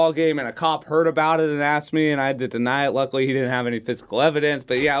football game, and a cop heard about it and asked me, and I had to deny it. Luckily, he didn't have any physical evidence,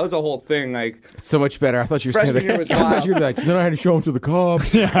 but yeah, it was a whole thing. Like it's so much better. I thought you were saying freshman year that. was I thought wild. you were like, so then I had to show them to the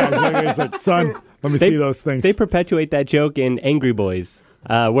cops. Yeah, he's like, son, let me see those things. They perpetuate that joke in Angry Boys,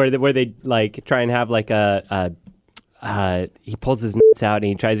 where they like try and have like he pulls his nuts out and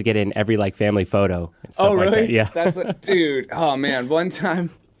he tries to get in every like family photo. And stuff Oh, really? Like that. Yeah. That's dude. Oh man, one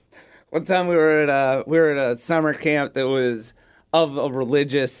time we were at a summer camp that was of a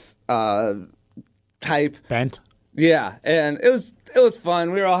religious type. Bent? Yeah, and it was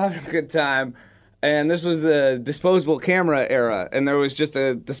fun. We were all having a good time. And this was the disposable camera era, and there was just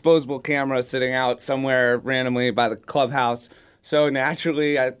a disposable camera sitting out somewhere randomly by the clubhouse. So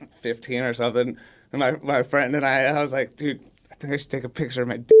naturally, at 15 or something, and my friend and I was like, dude, I think I should take a picture of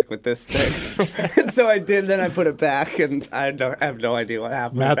my dick with this thing. And so I did, then I put it back, and I have no idea what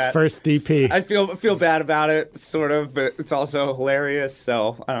happened. Matt's first DP. I feel bad about it, sort of, but it's also hilarious,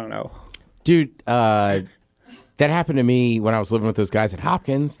 so I don't know. Dude, that happened to me when I was living with those guys at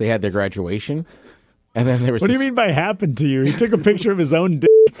Hopkins. They had their graduation. And then there was What do you mean by happened to you? He took a picture of his own dick.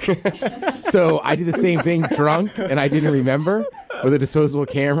 So I did the same thing drunk, and I didn't remember, with a disposable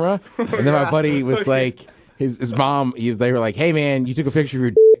camera. And then my buddy was like, his mom, they were like, hey, man, you took a picture of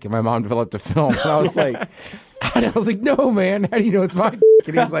your dick. And my mom developed a film. And I was like, no, man, how do you know it's my dick?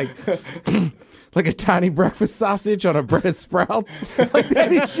 And he was like, like a tiny breakfast sausage on a bread of sprouts. Like,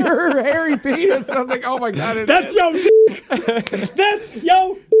 that is your hairy penis. And I was like, oh, my God. That's yo dick. That's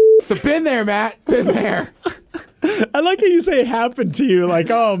yo. So been there, Matt. Been there. I like how you say it happened to you. Like,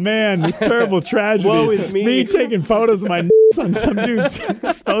 oh, man, this terrible tragedy. Woe is me. Me taking photos of my on some dude's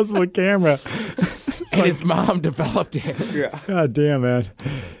disposable camera. And his mom developed it. Yeah. God damn, man.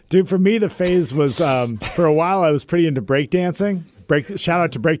 Dude, for me, the phase was, for a while, I was pretty into breakdancing. Shout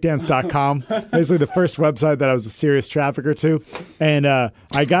out to breakdance.com. Basically the first website that I was a serious trafficker to. And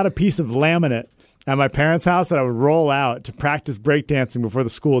I got a piece of laminate at my parents' house that I would roll out to practice breakdancing before the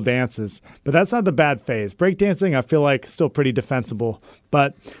school dances. But that's not the bad phase. Breakdancing, I feel like, still pretty defensible.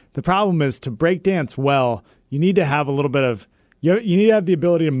 But the problem is to breakdance well, you need to have a little bit of, you need to have the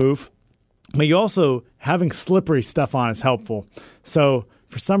ability to move. But you also, having slippery stuff on is helpful. So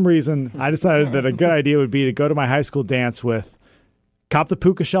for some reason, I decided that a good idea would be to go to my high school dance with cop the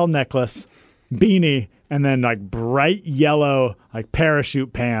puka shell necklace, beanie, and then like bright yellow like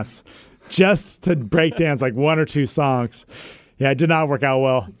parachute pants just to break dance like one or two songs. Yeah, it did not work out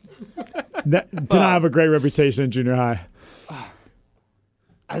well. Did not have a great reputation in junior high.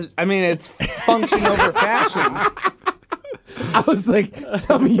 I mean, it's function over fashion. I was like,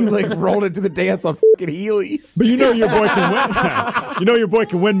 tell me you like rolled into the dance on fucking Heelys. But you know your boy can win. You know your boy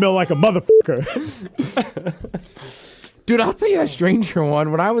can windmill like a motherfucker. Dude, I'll tell you a stranger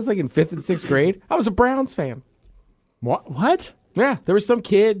one. When I was like in 5th and 6th grade, I was a Browns fan. What? Yeah, there was some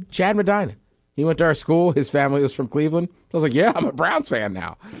kid, Chad Medina. He went to our school. His family was from Cleveland. I was like, yeah, I'm a Browns fan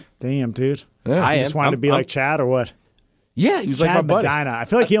now. Damn, dude. Yeah. You just wanted to be like Chad or what? Yeah, he was Chad like my buddy. Medina. I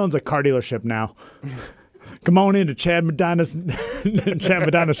feel like he owns a car dealership now. Come on into Chad Medina's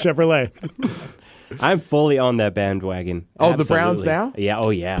Chevrolet. I'm fully on that bandwagon. Oh, the Browns now? Yeah. Oh,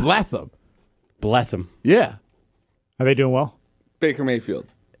 yeah. Bless them. Bless them. Yeah. Are they doing well? Baker Mayfield.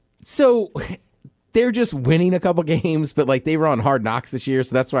 So they're just winning a couple games, but like they were on Hard Knocks this year,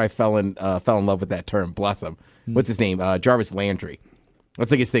 so that's why I fell in love with that term. Bless him. What's his name? Jarvis Landry. That's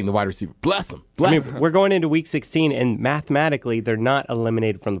like his thing, the wide receiver. Bless him. Bless him. We're going into week 16, and mathematically, they're not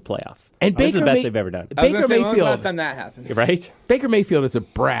eliminated from the playoffs. And This is the Baker best they've ever done. I was Baker gonna say, when was the Mayfield. last time that happened? Right? Baker Mayfield is a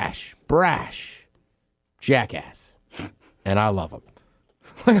brash jackass, and I love him.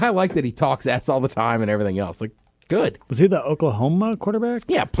 Like I like that he talks ass all the time and everything else. Like good. Was he the Oklahoma quarterback?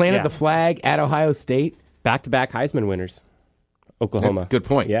 Yeah, planted Yeah. the flag at Ohio State. Back-to-back Heisman winners. Oklahoma. Good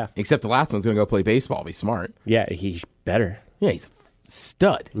point. Yeah. Except the last one's going to go play baseball. Be smart. Yeah, he's better. Yeah, he's a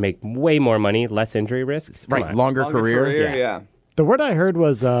stud. Make way more money, less injury risks. Come Right, on. longer career. Yeah. The word I heard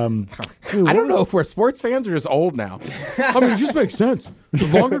was, I don't know if we're sports fans or just old now. I mean, it just makes sense. The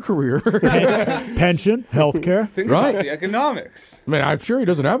longer career. pension, healthcare. Think Right. about the economics. I mean, I'm sure he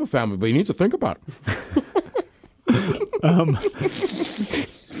doesn't have a family, but he needs to think about it.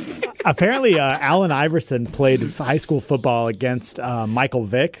 Apparently, Allen Iverson played high school football against Michael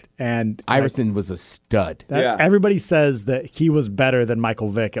Vick, and Iverson was a stud. Yeah. everybody says that he was better than Michael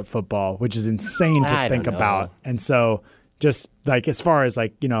Vick at football, which is insane to I think don't know. about. And so, just like as far as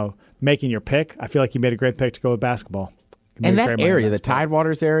like making your pick, I feel like you made a great pick to go with basketball. You And made that great money area, on the sport.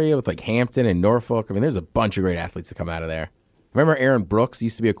 Tidewaters area with like Hampton and Norfolk, I mean, there's a bunch of great athletes that come out of there. Remember Aaron Brooks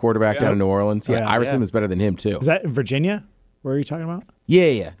used to be a quarterback down in New Orleans? Yeah, yeah. Iverson Yeah. was better than him too. Is that in Virginia? Where are you talking about?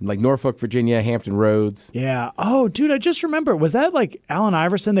 Yeah. Like Norfolk, Virginia, Hampton Roads. Yeah. Oh, dude, I just remember. Was that like Allen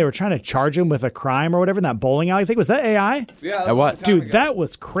Iverson? They were trying to charge him with a crime or whatever in that bowling alley thing. Was that AI? Yeah. That was. Dude, that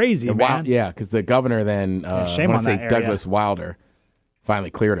was crazy, And man. yeah, because the governor then, shame I want on to say that area. Douglas Wilder, finally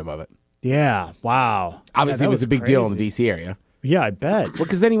cleared him of it. Yeah. Wow. Obviously, Yeah, it that was a big deal in the crazy. D.C. area. Yeah, I bet. Well,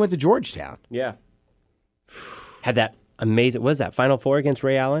 because then he went to Georgetown. Yeah. Had that amazing, what was that, Final Four against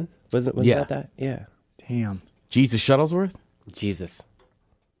Ray Allen? Was Yeah. that? Yeah. Damn. Jesus Shuttlesworth? Jesus.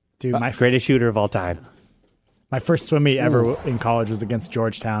 Dude, Greatest shooter of all time. my first swim meet ever in college was against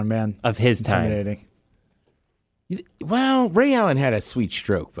Georgetown, man. Of his time. Intimidating. Well, Ray Allen had a sweet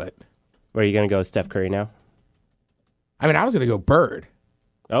stroke, but Where are you going to go, Steph Curry now? I mean, I was going to go Bird.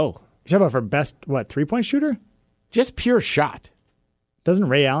 Oh. You talking about for best, what, 3-point shooter? Just pure shot. Doesn't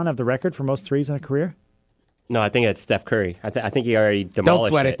Ray Allen have the record for most threes in a career? No, I think it's Steph Curry. I think he already demolished Don't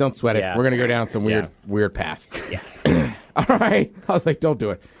sweat it. Don't sweat it. Yeah. We're going to go down some Yeah. weird path. Yeah. All right. I was like, don't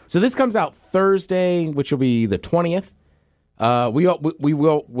do it. So this comes out Thursday, which will be the 20th.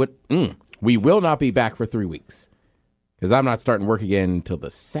 We will not be back for 3 weeks because I'm not starting work again until the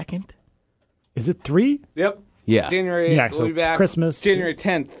 2nd. Is it 3? Yep. Yeah. January 8th, Yeah, we'll so be back. Christmas. January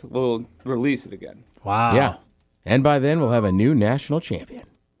 10th, we'll release it again. Wow. Yeah. And by then, we'll have a new national champion.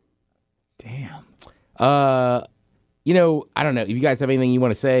 Damn. I don't know. If you guys have anything you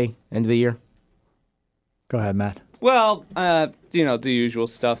want to say end of the year? Go ahead, Matt. Well, the usual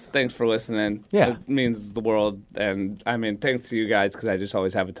stuff. Thanks for listening. Yeah. It means the world. And, I mean, thanks to you guys because I just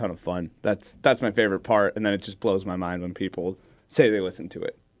always have a ton of fun. That's my favorite part. And then it just blows my mind when people say they listen to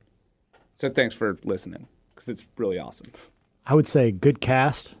it. So thanks for listening because it's really awesome. I would say good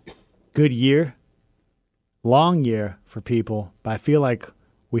cast, good year, long year for people, but I feel like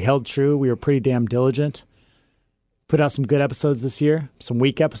we held true. We were pretty damn diligent. Put out some good episodes this year, some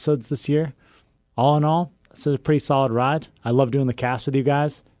weak episodes this year. All in all, this is a pretty solid ride. I love doing the cast with you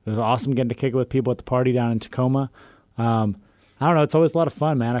guys. It was awesome getting to kick it with people at the party down in Tacoma. I don't know. It's always a lot of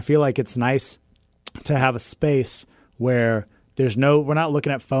fun, man. I feel like it's nice to have a space where we're not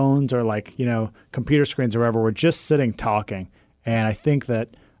looking at phones or computer screens or whatever. We're just sitting talking. And I think that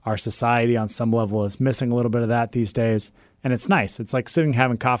our society on some level is missing a little bit of that these days. And it's nice. It's like sitting,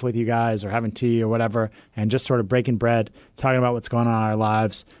 having coffee with you guys or having tea or whatever, and just sort of breaking bread, talking about what's going on in our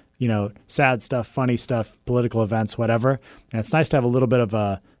lives, sad stuff, funny stuff, political events, whatever. And it's nice to have a little bit of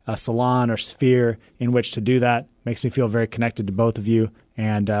a salon or sphere in which to do that. Makes me feel very connected to both of you.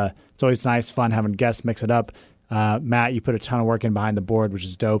 And it's always nice, fun having guests mix it up. Matt, you put a ton of work in behind the board, which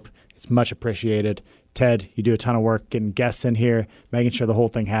is dope. It's much appreciated. Ted, you do a ton of work getting guests in here, making sure the whole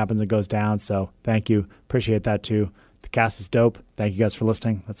thing happens and goes down. So thank you. Appreciate that too. The cast is dope. Thank you guys for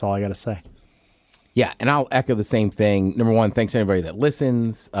listening. That's all I got to say. Yeah, and I'll echo the same thing. Number one, thanks to everybody that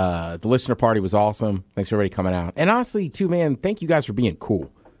listens. The listener party was awesome. Thanks for everybody coming out. And honestly, too, man, thank you guys for being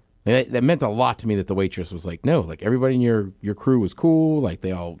cool. That meant a lot to me that the waitress was like, no, like everybody in your crew was cool. Like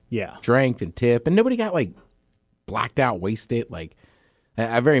they all drank and tipped. And nobody got like blacked out, wasted. Like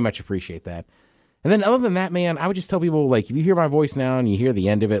I very much appreciate that. And then other than that, man, I would just tell people, like, if you hear my voice now and you hear the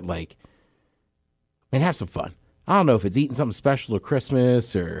end of it, like, man, have some fun. I don't know if it's eating something special at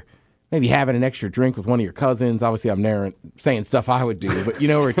Christmas or maybe having an extra drink with one of your cousins. Obviously, I'm saying stuff I would do, but,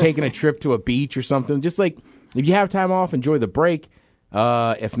 or taking a trip to a beach or something. Just like, if you have time off, enjoy the break.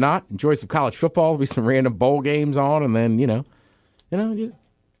 If not, enjoy some college football. There'll be some random bowl games on, and then,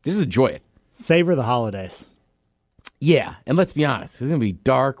 just enjoy it. Savor the holidays. Yeah, and let's be honest, it's going to be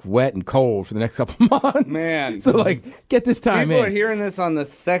dark, wet, and cold for the next couple months. Man. So, get this time People in. are hearing this on the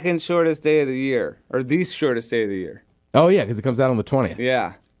second shortest day of the year, or the shortest day of the year. Oh, yeah, because it comes out on the 20th.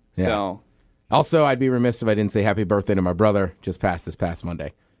 Yeah. So. Also, I'd be remiss if I didn't say happy birthday to my brother, just passed this past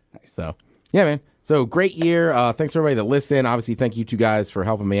Monday. Nice. So, yeah, man. So, great year. Thanks for everybody that listened. Obviously, thank you two guys for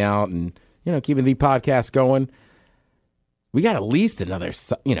helping me out and, keeping the podcast going. We got at least another,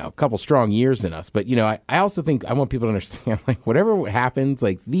 couple strong years in us. But, I also think I want people to understand, whatever happens,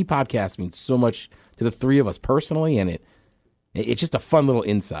 the podcast means so much to the three of us personally, and it's just a fun little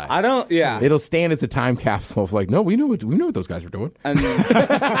insight. It'll stand as a time capsule of no, we knew what those guys were doing. And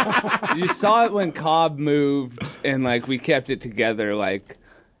you saw it when Cobb moved, and we kept it together.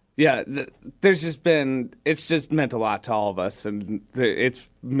 There's just been, it's just meant a lot to all of us, and it's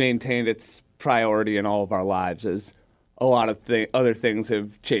maintained its priority in all of our lives as a lot of other things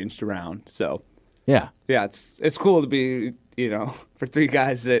have changed around. So, yeah, it's cool to be, for three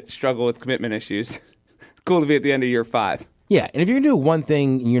guys that struggle with commitment issues, cool to be at the end of year 5. Yeah, and if you're going to do one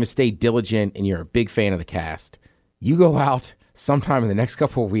thing and you're going to stay diligent and you're a big fan of the cast, you go out sometime in the next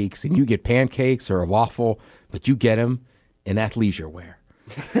couple of weeks and you get pancakes or a waffle, but you get them in athleisure wear.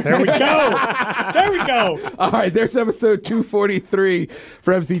 There we go. There we go. All right, there's episode 243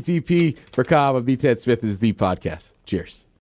 for MCTP. For Cobb, I'm the Ted Smith. This is the podcast. Cheers.